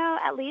 So,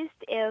 at least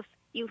if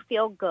you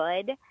feel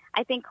good,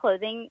 I think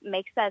clothing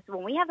makes us,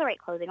 when we have the right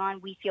clothing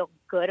on, we feel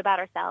good about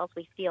ourselves.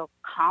 We feel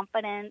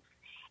confidence.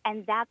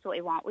 And that's what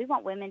we want. We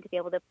want women to be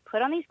able to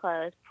put on these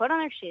clothes, put on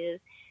their shoes,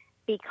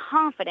 be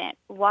confident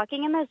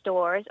walking in those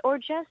doors or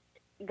just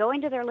going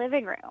to their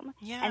living room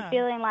and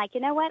feeling like,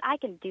 what, I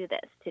can do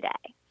this today.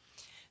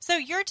 So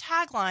your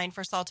tagline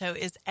for Salto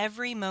is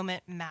 "Every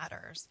moment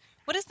matters."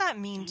 What does that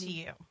mean to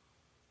you?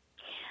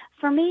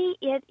 For me,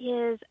 it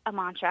is a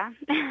mantra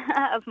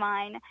of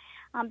mine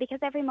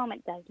because every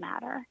moment does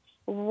matter.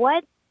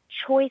 What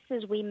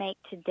choices we make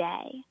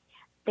today,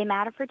 they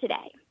matter for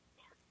today.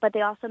 But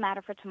they also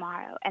matter for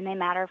tomorrow, and they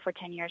matter for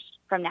 10 years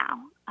from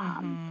now.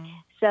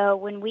 So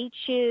when you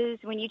choose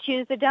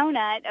the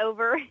donut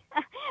over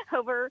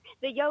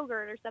the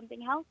yogurt or something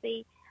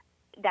healthy,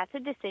 that's a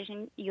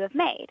decision you have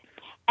made.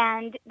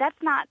 And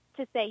that's not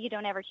to say you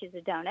don't ever choose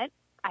a donut.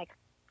 I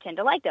tend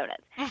to like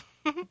donuts.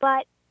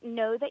 But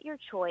know that your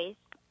choice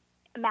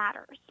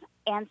matters.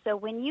 And so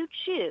when you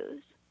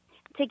choose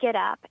to get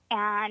up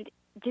and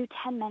do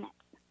 10 minutes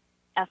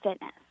of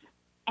fitness,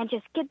 and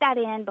just get that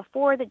in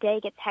before the day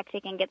gets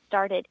hectic and gets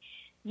started,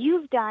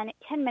 you've done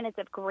 10 minutes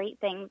of great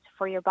things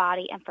for your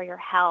body and for your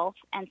health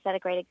and set a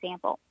great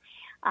example.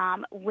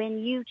 When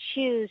you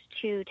choose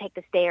to take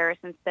the stairs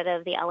instead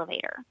of the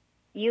elevator,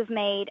 you've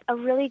made a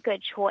really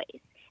good choice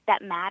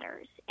that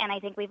matters. And I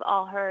think we've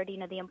all heard,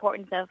 the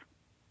importance of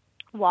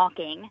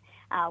walking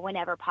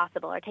whenever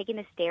possible or taking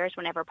the stairs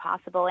whenever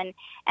possible. And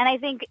I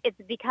think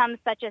it's become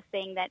such a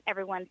thing that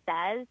everyone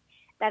says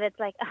that it's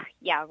like, oh,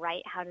 yeah,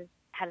 right, how does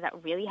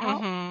that really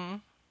help? Mm-hmm.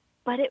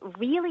 But it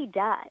really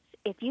does.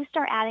 If you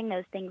start adding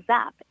those things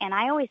up, and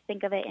I always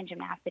think of it in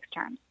gymnastics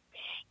terms.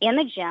 In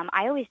the gym,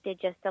 I always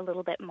did just a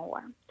little bit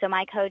more. So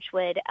my coach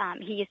would,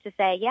 he used to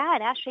say,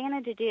 I'd ask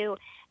Shannon to do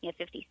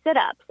 50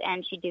 sit-ups,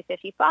 and she'd do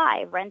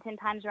 55. Run 10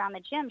 times around the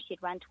gym,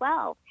 she'd run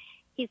 12.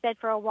 He said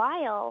for a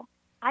while,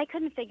 I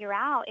couldn't figure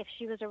out if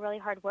she was a really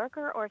hard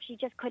worker or if she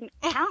just couldn't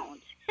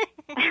count.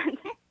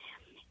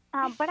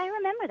 But I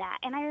remember that,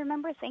 and I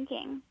remember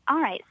thinking, all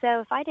right,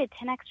 so if I did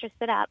 10 extra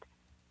sit-ups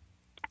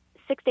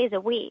 6 days a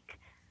week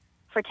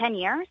for 10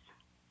 years,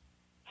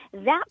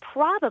 that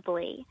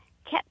probably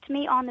kept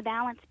me on the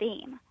balance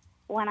beam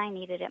when I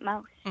needed it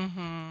most.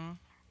 Mm-hmm.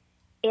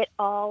 It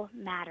all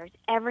matters.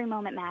 Every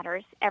moment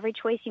matters. Every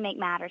choice you make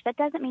matters. That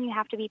doesn't mean you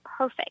have to be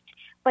perfect,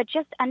 but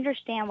just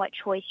understand what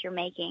choice you're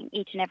making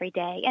each and every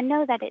day and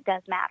know that it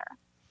does matter.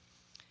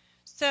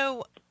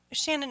 So,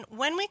 Shannon,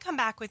 when we come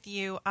back with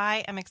you,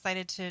 I am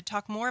excited to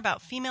talk more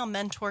about female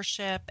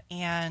mentorship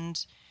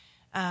and,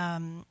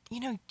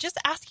 just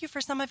ask you for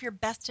some of your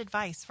best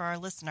advice for our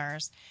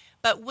listeners.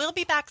 But we'll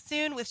be back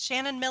soon with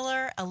Shannon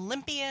Miller,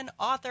 Olympian,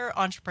 author,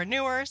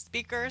 entrepreneur,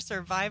 speaker,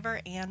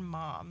 survivor, and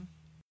mom.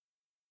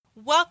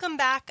 Welcome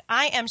back.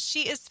 I am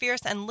She Is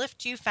Fierce and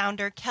Lift You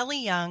founder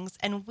Kelly Youngs,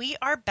 and we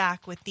are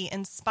back with the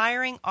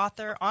inspiring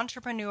author,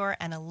 entrepreneur,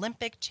 and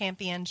Olympic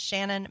champion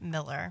Shannon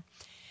Miller.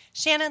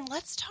 Shannon,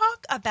 let's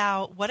talk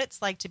about what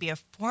it's like to be a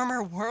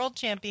former world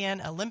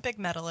champion, Olympic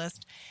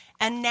medalist,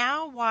 and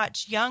now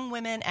watch young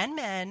women and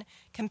men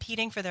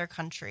competing for their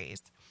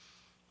countries.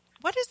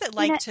 What is it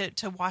like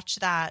to watch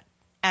that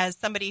as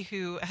somebody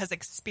who has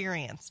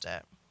experienced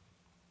it?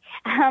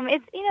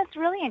 It's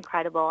really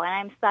incredible, and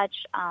I'm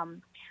such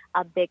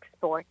a big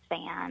sports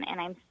fan,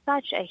 and I'm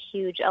such a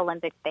huge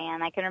Olympic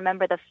fan. I can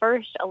remember the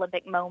first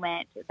Olympic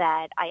moment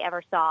that I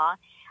ever saw,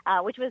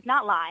 which was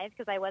not live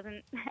because I was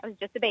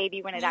just a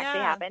baby when it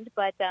actually happened,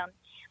 but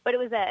it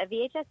was a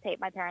VHS tape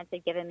my parents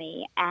had given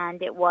me,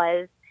 and it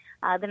was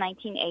the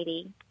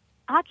 1980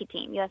 hockey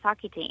team, U.S.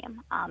 hockey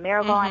team,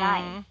 Miracle on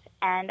Ice.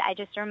 And I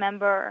just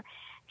remember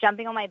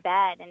jumping on my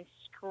bed and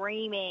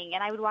screaming,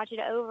 and I would watch it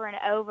over and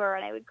over,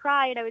 and I would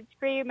cry, and I would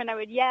scream, and I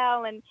would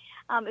yell, and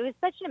it was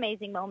such an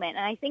amazing moment.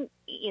 And I think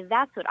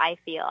that's what I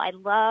feel. I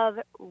love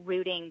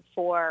rooting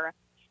for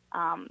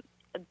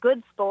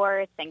good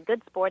sports and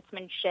good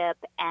sportsmanship,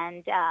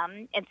 and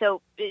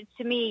so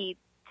to me,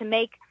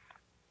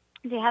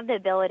 to have the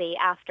ability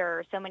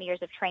after so many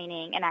years of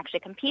training and actually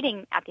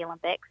competing at the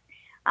Olympics,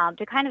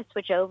 to kind of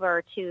switch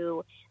over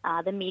to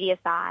the media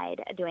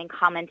side, doing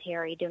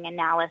commentary, doing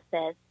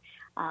analysis,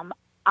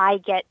 I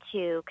get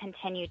to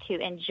continue to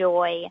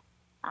enjoy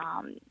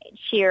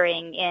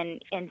cheering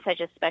in such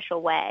a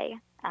special way,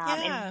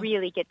 and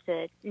really get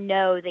to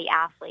know the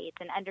athletes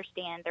and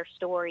understand their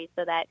stories,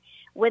 so that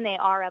when they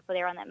are up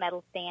there on that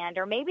medal stand,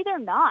 or maybe they're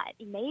not,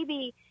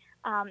 maybe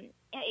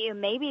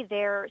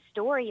their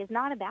story is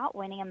not about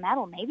winning a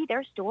medal. Maybe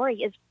their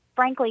story is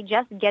frankly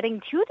just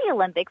getting to the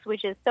Olympics,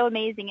 which is so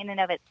amazing in and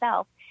of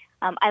itself.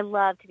 I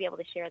love to be able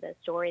to share those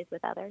stories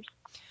with others.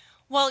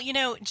 Well,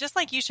 just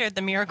like you shared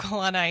the Miracle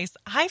on Ice,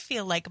 I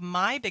feel like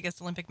my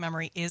biggest Olympic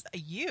memory is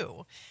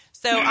you.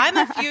 So I'm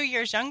a few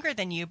years younger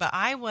than you, but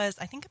I was,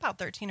 I think, about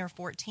 13 or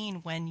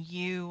 14 when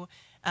you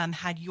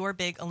had your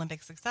big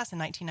Olympic success in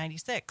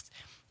 1996.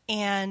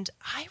 And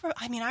I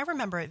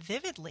remember it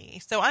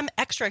vividly. So I'm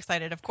extra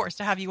excited, of course,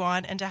 to have you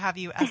on and to have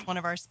you as one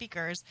of our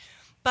speakers.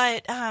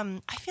 But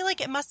I feel like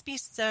it must be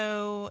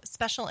so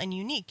special and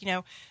unique.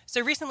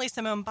 So recently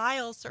Simone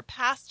Biles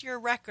surpassed your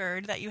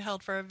record that you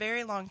held for a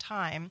very long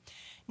time.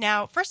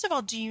 Now, first of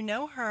all, do you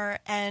know her,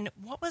 and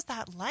what was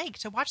that like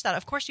to watch that?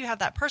 Of course, you have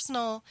that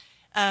personal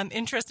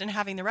interest in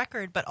having the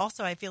record, but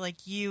also I feel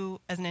like you,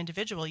 as an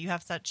individual, you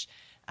have such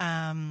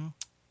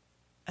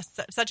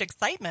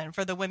excitement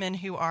for the women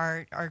who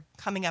are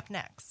coming up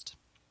next.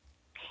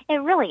 It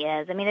really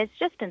is. I mean, it's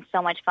just been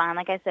so much fun.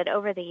 Like I said,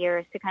 over the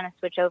years, to kind of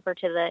switch over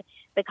to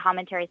the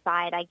commentary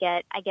side, I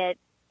get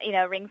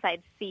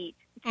ringside seat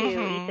to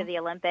each of the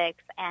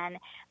Olympics, and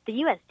the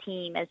U.S.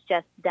 team has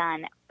just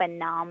done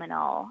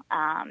phenomenal.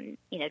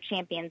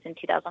 Champions in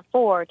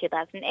 2004,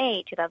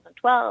 2008,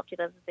 2012,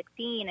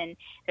 2016, and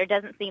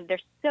they're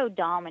so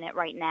dominant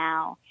right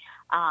now,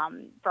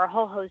 for a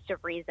whole host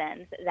of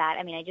reasons that,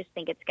 I just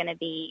think it's going to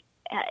be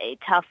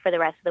tough for the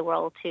rest of the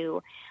world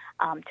to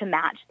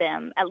match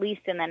them, at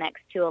least in the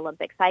next two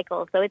Olympic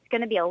cycles. So it's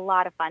going to be a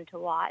lot of fun to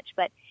watch.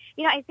 But,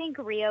 I think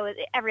every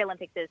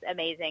Olympics is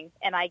amazing,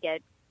 and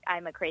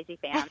I'm a crazy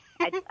fan.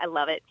 I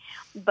love it.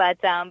 But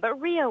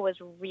Rio was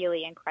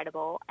really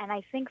incredible. And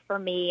I think for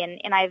me,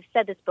 and I've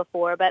said this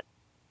before, but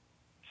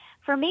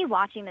for me,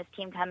 watching this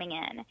team coming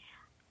in,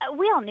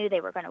 we all knew they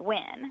were going to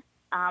win.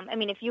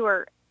 If you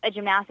were a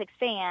gymnastics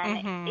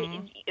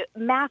fan,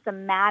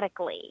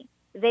 mathematically,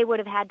 they would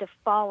have had to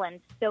fallen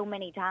so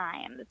many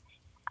times.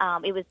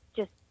 It was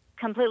just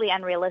completely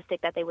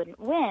unrealistic that they wouldn't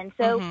win.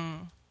 So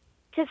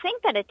to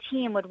think that a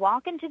team would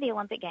walk into the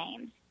Olympic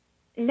Games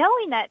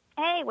knowing that,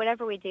 hey,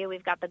 whatever we do,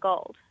 we've got the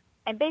gold.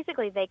 And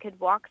basically they could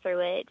walk through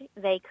it.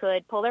 They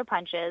could pull their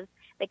punches.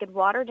 They could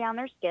water down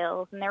their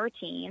skills and their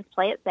routines,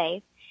 play it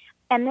safe.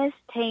 And this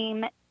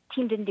team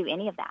didn't do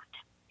any of that.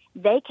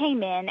 They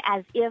came in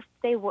as if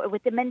they were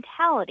with the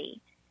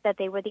mentality that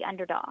they were the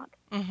underdog,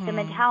 the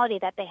mentality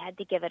that they had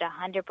to give it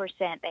 100%.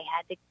 They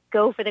had to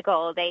go for the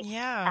gold.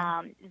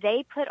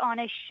 They put on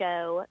a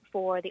show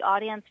for the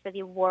audience, for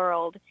the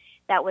world,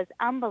 that was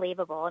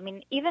unbelievable.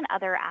 Even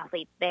other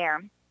athletes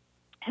there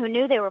who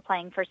knew they were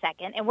playing for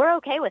second, and we're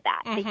okay with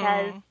that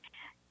because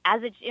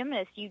as a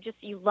gymnast,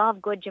 you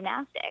love good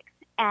gymnastics,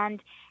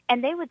 and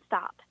they would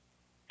stop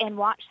and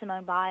watch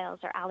Simone Biles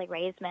or Aly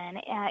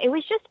Raisman. It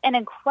was just an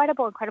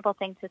incredible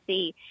thing to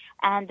see,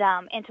 and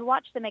to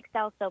watch them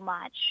excel so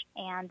much,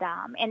 and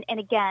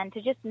again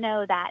to just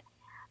know that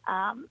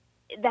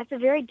that's a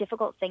very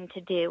difficult thing to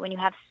do when you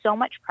have so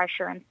much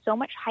pressure and so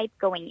much hype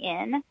going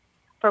in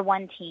for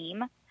one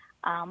team,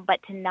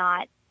 but to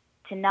not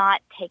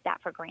take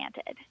that for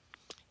granted.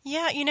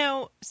 Yeah,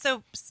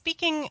 so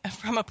speaking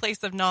from a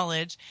place of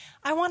knowledge,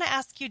 I want to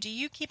ask you, do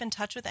you keep in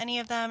touch with any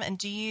of them, and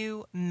do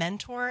you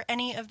mentor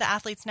any of the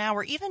athletes now,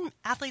 or even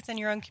athletes in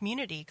your own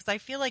community? Because I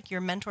feel like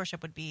your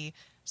mentorship would be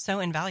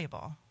so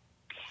invaluable.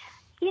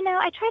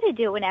 I try to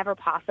do it whenever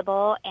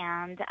possible,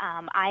 and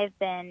I've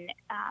been,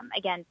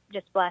 again,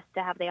 just blessed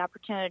to have the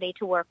opportunity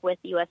to work with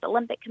the U.S.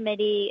 Olympic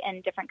Committee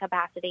in different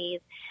capacities,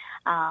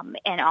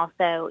 and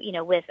also,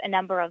 with a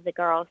number of the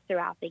girls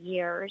throughout the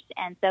years.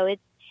 And so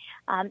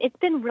it's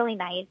been really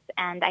nice,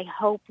 and I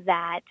hope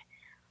that,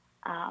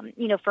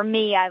 for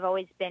me, I've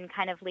always been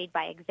kind of lead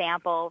by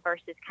example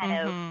versus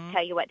kind of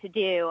tell you what to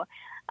do,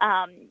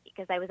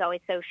 because I was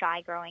always so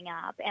shy growing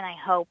up. And I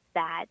hope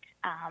that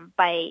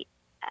by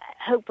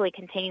hopefully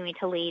continuing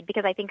to lead,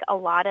 because I think a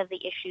lot of the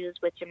issues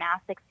with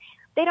gymnastics,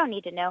 they don't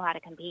need to know how to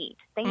compete.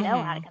 They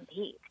know how to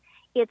compete.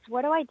 It's,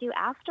 what do I do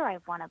after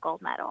I've won a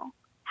gold medal?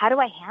 How do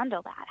I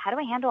handle that? How do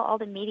I handle all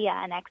the media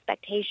and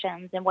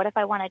expectations? And what if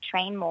I want to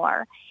train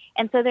more?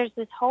 And so there's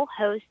this whole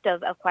host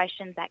of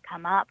questions that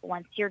come up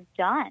once you're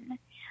done,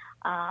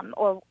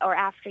 or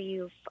after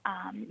you've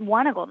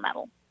won a gold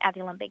medal at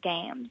the Olympic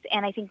Games.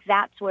 And I think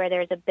that's where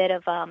there's a bit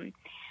of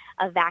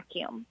a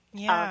vacuum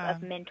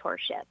of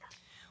mentorship.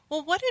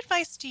 Well, what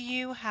advice do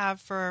you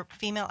have for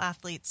female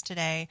athletes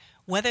today,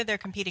 whether they're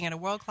competing at a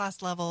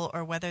world-class level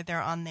or whether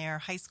they're on their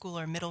high school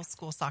or middle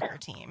school soccer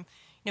team?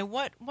 You know,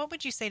 what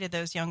would you say to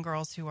those young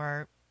girls who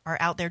are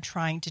out there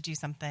trying to do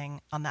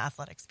something on the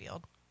athletics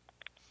field?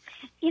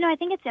 You know, I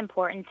think it's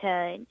important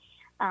to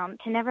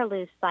never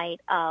lose sight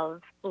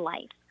of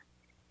life.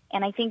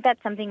 And I think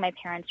that's something my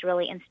parents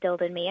really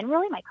instilled in me, and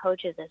really my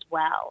coaches as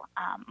well.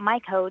 My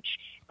coach,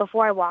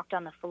 before I walked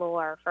on the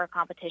floor for a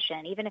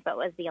competition, even if it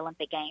was the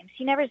Olympic Games,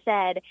 he never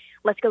said,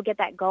 let's go get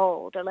that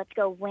gold, or let's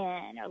go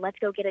win, or let's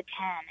go get a 10.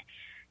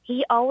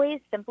 He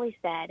always simply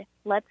said,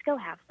 let's go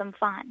have some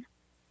fun.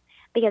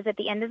 Because at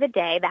the end of the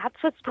day, that's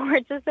what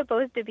sports is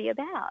supposed to be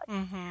about.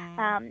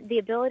 Mm-hmm. The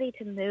ability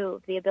to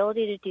move, the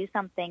ability to do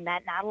something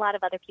that not a lot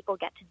of other people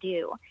get to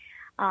do.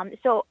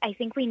 So I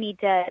think we need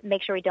to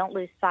make sure we don't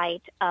lose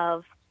sight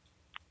of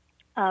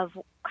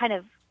kind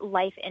of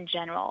life in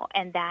general,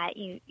 and that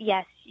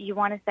you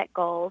want to set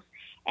goals,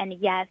 and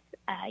yes,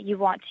 you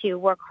want to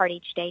work hard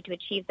each day to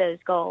achieve those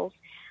goals.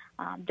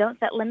 Don't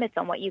set limits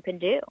on what you can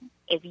do.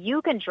 If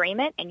you can dream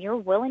it and you're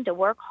willing to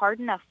work hard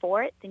enough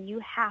for it, then you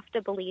have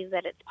to believe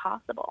that it's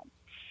possible.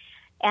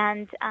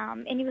 And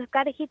you've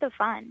got to keep it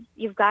fun.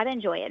 You've got to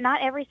enjoy it.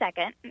 Not every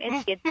second.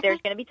 There's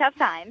going to be tough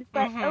times,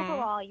 but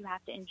overall, you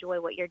have to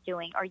enjoy what you're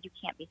doing, or you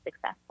can't be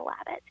successful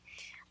at it.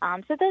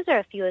 So those are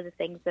a few of the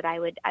things that I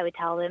would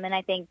tell them. And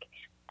I think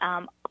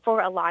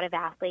for a lot of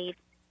athletes,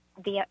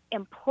 the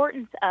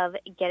importance of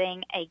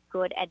getting a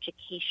good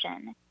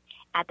education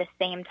at the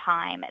same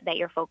time that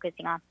you're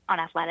focusing on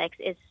athletics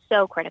is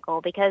so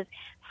critical, because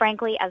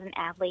frankly, as an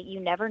athlete,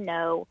 you never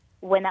know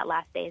when that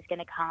last day is going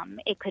to come.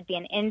 It could be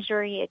an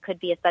injury. It could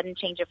be a sudden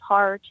change of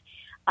heart.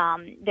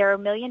 There are a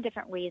million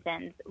different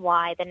reasons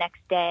why the next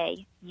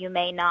day you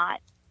may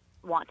not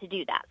want to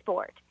do that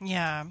sport.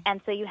 Yeah.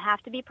 And so you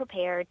have to be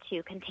prepared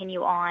to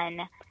continue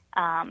on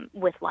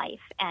with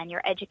life, and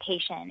your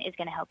education is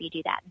going to help you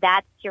do that.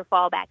 That's your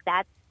fallback.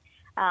 That's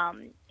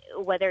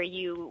whether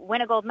you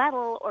win a gold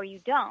medal or you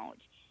don't,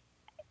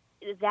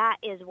 that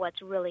is what's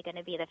really going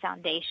to be the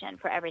foundation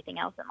for everything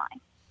else in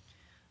life.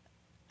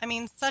 I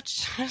mean,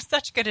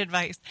 such good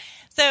advice.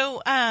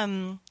 So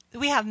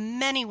we have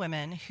many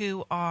women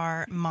who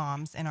are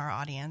moms in our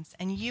audience,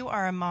 and you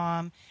are a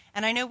mom.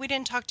 And I know we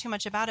didn't talk too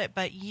much about it,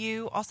 but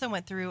you also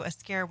went through a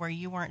scare where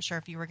you weren't sure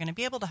if you were going to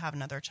be able to have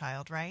another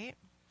child, right?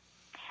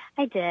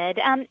 I did.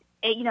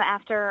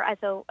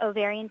 So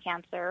ovarian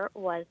cancer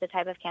was the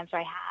type of cancer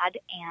I had,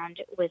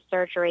 and with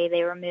surgery,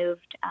 they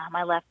removed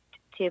my left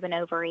tube and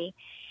ovary.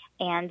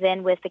 And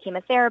then with the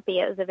chemotherapy,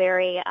 it was a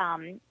very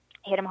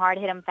hit them hard,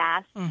 hit them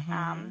fast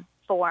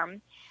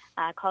form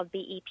called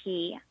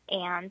BEP.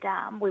 And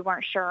we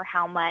weren't sure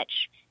how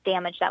much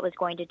damage that was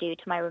going to do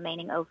to my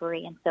remaining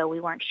ovary. And so we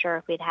weren't sure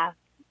if we'd have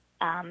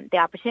the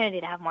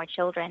opportunity to have more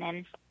children.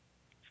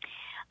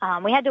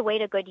 And we had to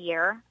wait a good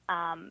year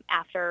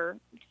for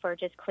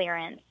just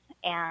clearance.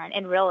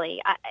 And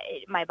really,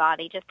 my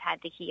body just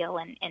had to heal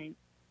and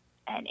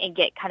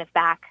get kind of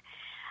back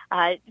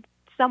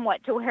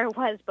somewhat to where it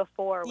was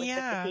before, with the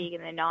fatigue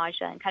and the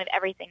nausea and kind of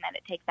everything that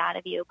it takes out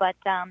of you. But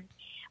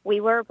we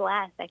were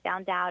blessed. I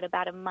found out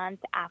about a month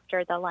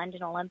after the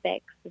London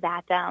Olympics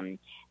that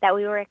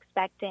we were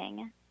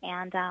expecting.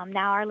 And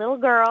now our little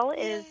girl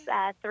is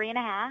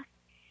 3.5,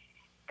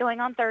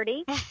 going on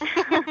 30.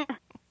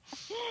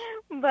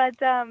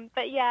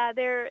 But yeah,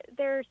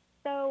 they're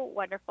so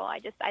wonderful.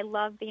 I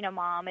love being a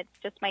mom. It's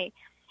just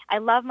I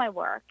love my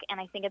work, and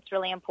I think it's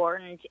really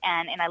important.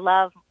 And I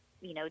love,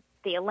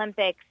 the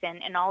Olympics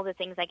and all the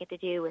things I get to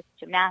do with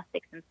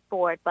gymnastics and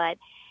sport. But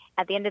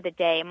at the end of the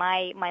day,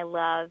 my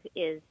love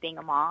is being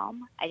a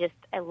mom.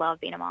 I love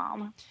being a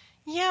mom.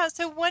 Yeah.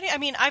 So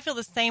I feel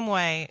the same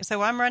way.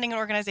 So I'm running an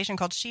organization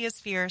called She is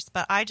Fierce,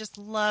 but I just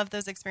love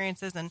those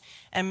experiences and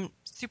am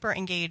super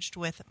engaged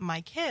with my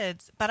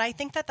kids. But I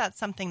think that that's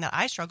something that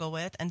I struggle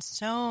with, and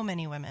so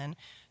many women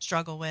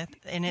struggle with.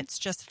 And it's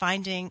just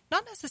finding,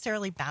 not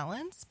necessarily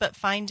balance, but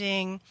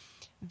finding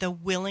the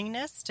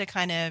willingness to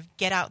kind of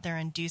get out there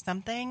and do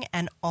something,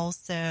 and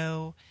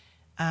also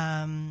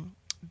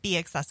be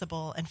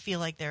accessible and feel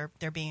like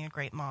they're being a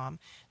great mom.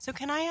 So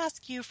can I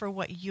ask you for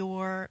what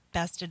your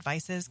best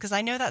advice is? Because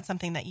I know that's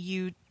something that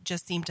you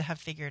just seem to have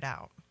figured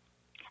out.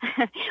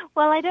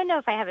 Well, I don't know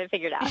if I have it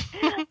figured out.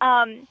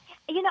 I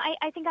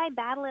think I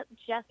battle it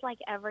just like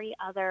every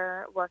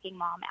other working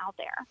mom out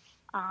there.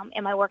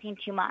 Am I working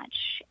too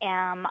much?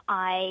 Am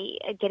I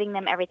getting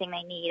them everything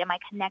they need? Am I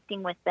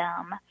connecting with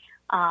them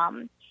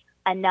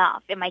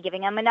enough? Am I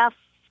giving them enough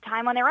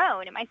time on their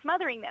own? Am I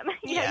smothering them?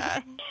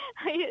 Yeah.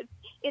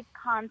 it's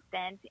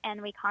constant,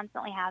 and we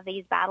constantly have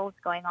these battles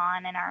going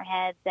on in our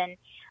heads. And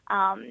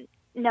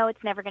no,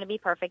 it's never going to be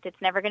perfect.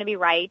 It's never going to be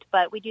right,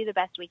 but we do the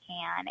best we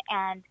can.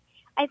 And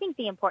I think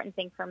the important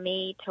thing for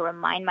me to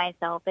remind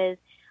myself is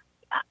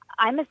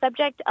I'm a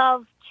subject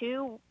of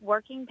 2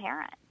 working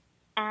parents,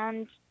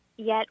 and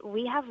yet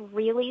we have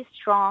really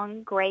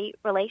strong, great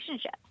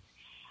relationships.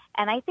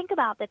 And I think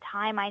about the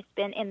time I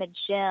spent in the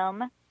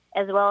gym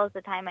as well as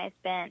the time I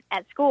spent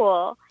at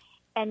school,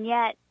 and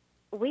yet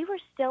we were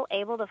still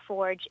able to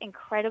forge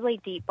incredibly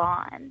deep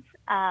bonds.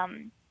 I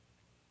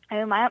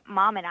mean, my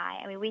mom and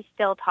I we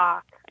still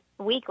talk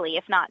weekly,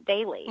 if not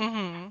daily.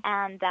 Mm-hmm.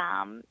 And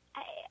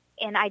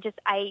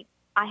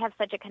I have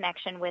such a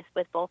connection with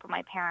both of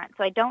my parents.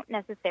 So I don't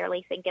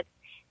necessarily think it's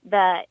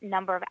the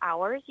number of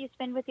hours you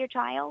spend with your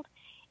child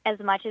as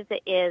much as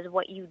it is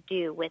what you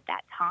do with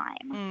that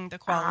time. The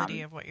quality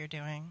of what you're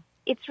doing.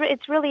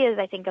 It's really is,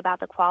 I think,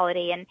 about the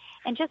quality and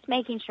just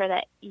making sure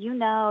that you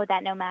know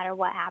that no matter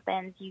what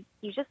happens, you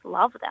just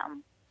love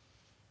them.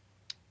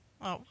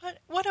 Oh,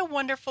 what a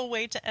wonderful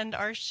way to end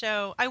our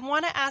show. I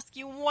want to ask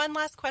you one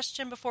last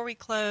question before we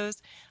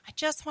close. I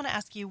just want to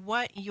ask you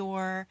what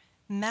your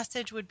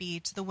message would be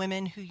to the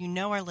women who you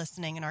know are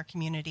listening in our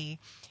community.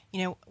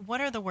 You know, what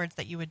are the words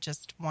that you would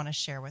just want to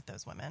share with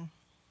those women?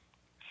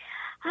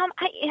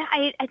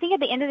 I think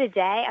at the end of the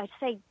day, I would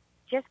say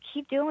just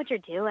keep doing what you're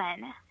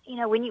doing. You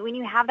know, when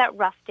you have that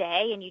rough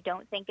day and you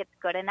don't think it's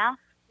good enough,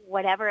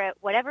 whatever it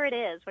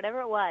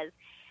was,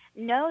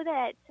 know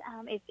that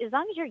as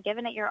long as you're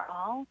giving it your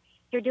all,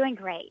 you're doing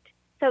great.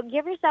 So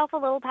give yourself a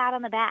little pat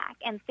on the back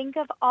and think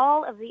of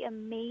all of the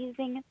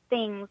amazing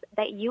things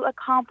that you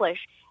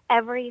accomplish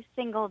every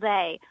single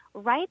day.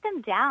 Write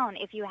them down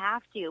if you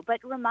have to, but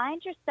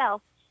remind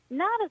yourself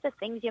not of the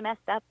things you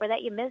messed up or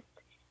that you missed,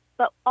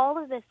 but all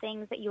of the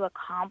things that you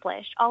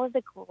accomplished, all of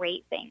the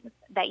great things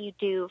that you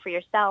do for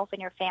yourself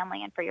and your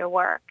family and for your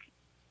work.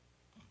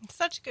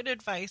 Such good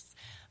advice.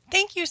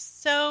 Thank you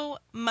so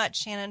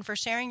much, Shannon, for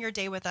sharing your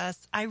day with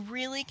us. I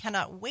really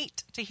cannot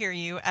wait to hear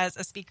you as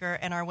a speaker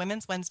in our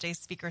Women's Wednesday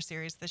speaker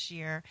series this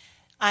year.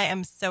 I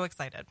am so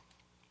excited.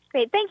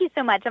 Great. Thank you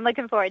so much. I'm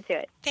looking forward to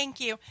it. Thank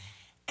you.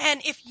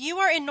 And if you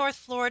are in North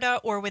Florida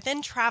or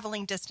within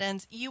traveling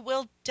distance, you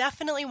will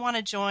definitely want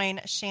to join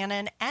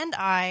Shannon and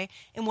I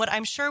in what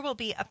I'm sure will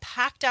be a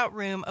packed out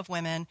room of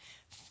women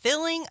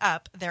filling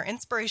up their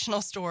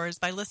inspirational stores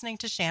by listening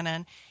to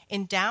Shannon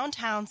in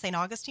downtown St.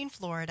 Augustine,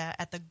 Florida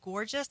at the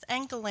gorgeous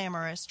and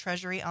glamorous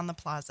Treasury on the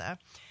Plaza.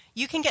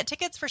 You can get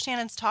tickets for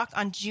Shannon's talk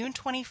on June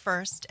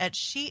 21st at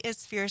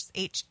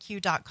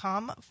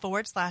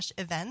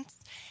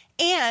sheisfiercehq.com/events.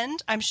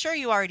 And I'm sure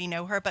you already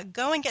know her, but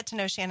go and get to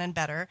know Shannon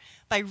better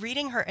by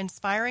reading her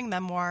inspiring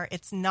memoir,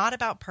 It's Not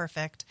About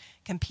Perfect,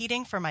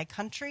 Competing for My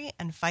Country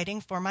and Fighting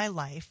for My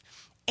Life.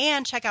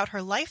 And check out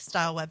her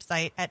lifestyle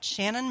website at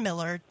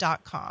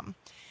shannonmiller.com.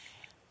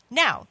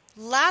 Now,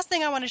 last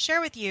thing I want to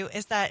share with you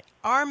is that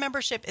our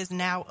membership is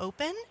now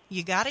open.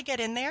 You got to get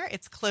in there.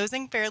 It's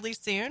closing fairly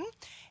soon.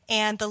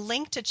 And the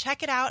link to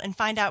check it out and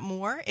find out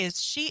more is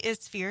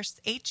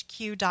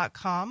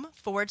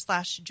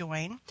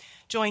sheisfiercehq.com/join.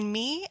 Join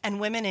me and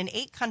women in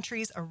 8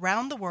 countries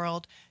around the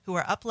world who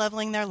are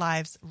up-leveling their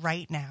lives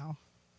right now.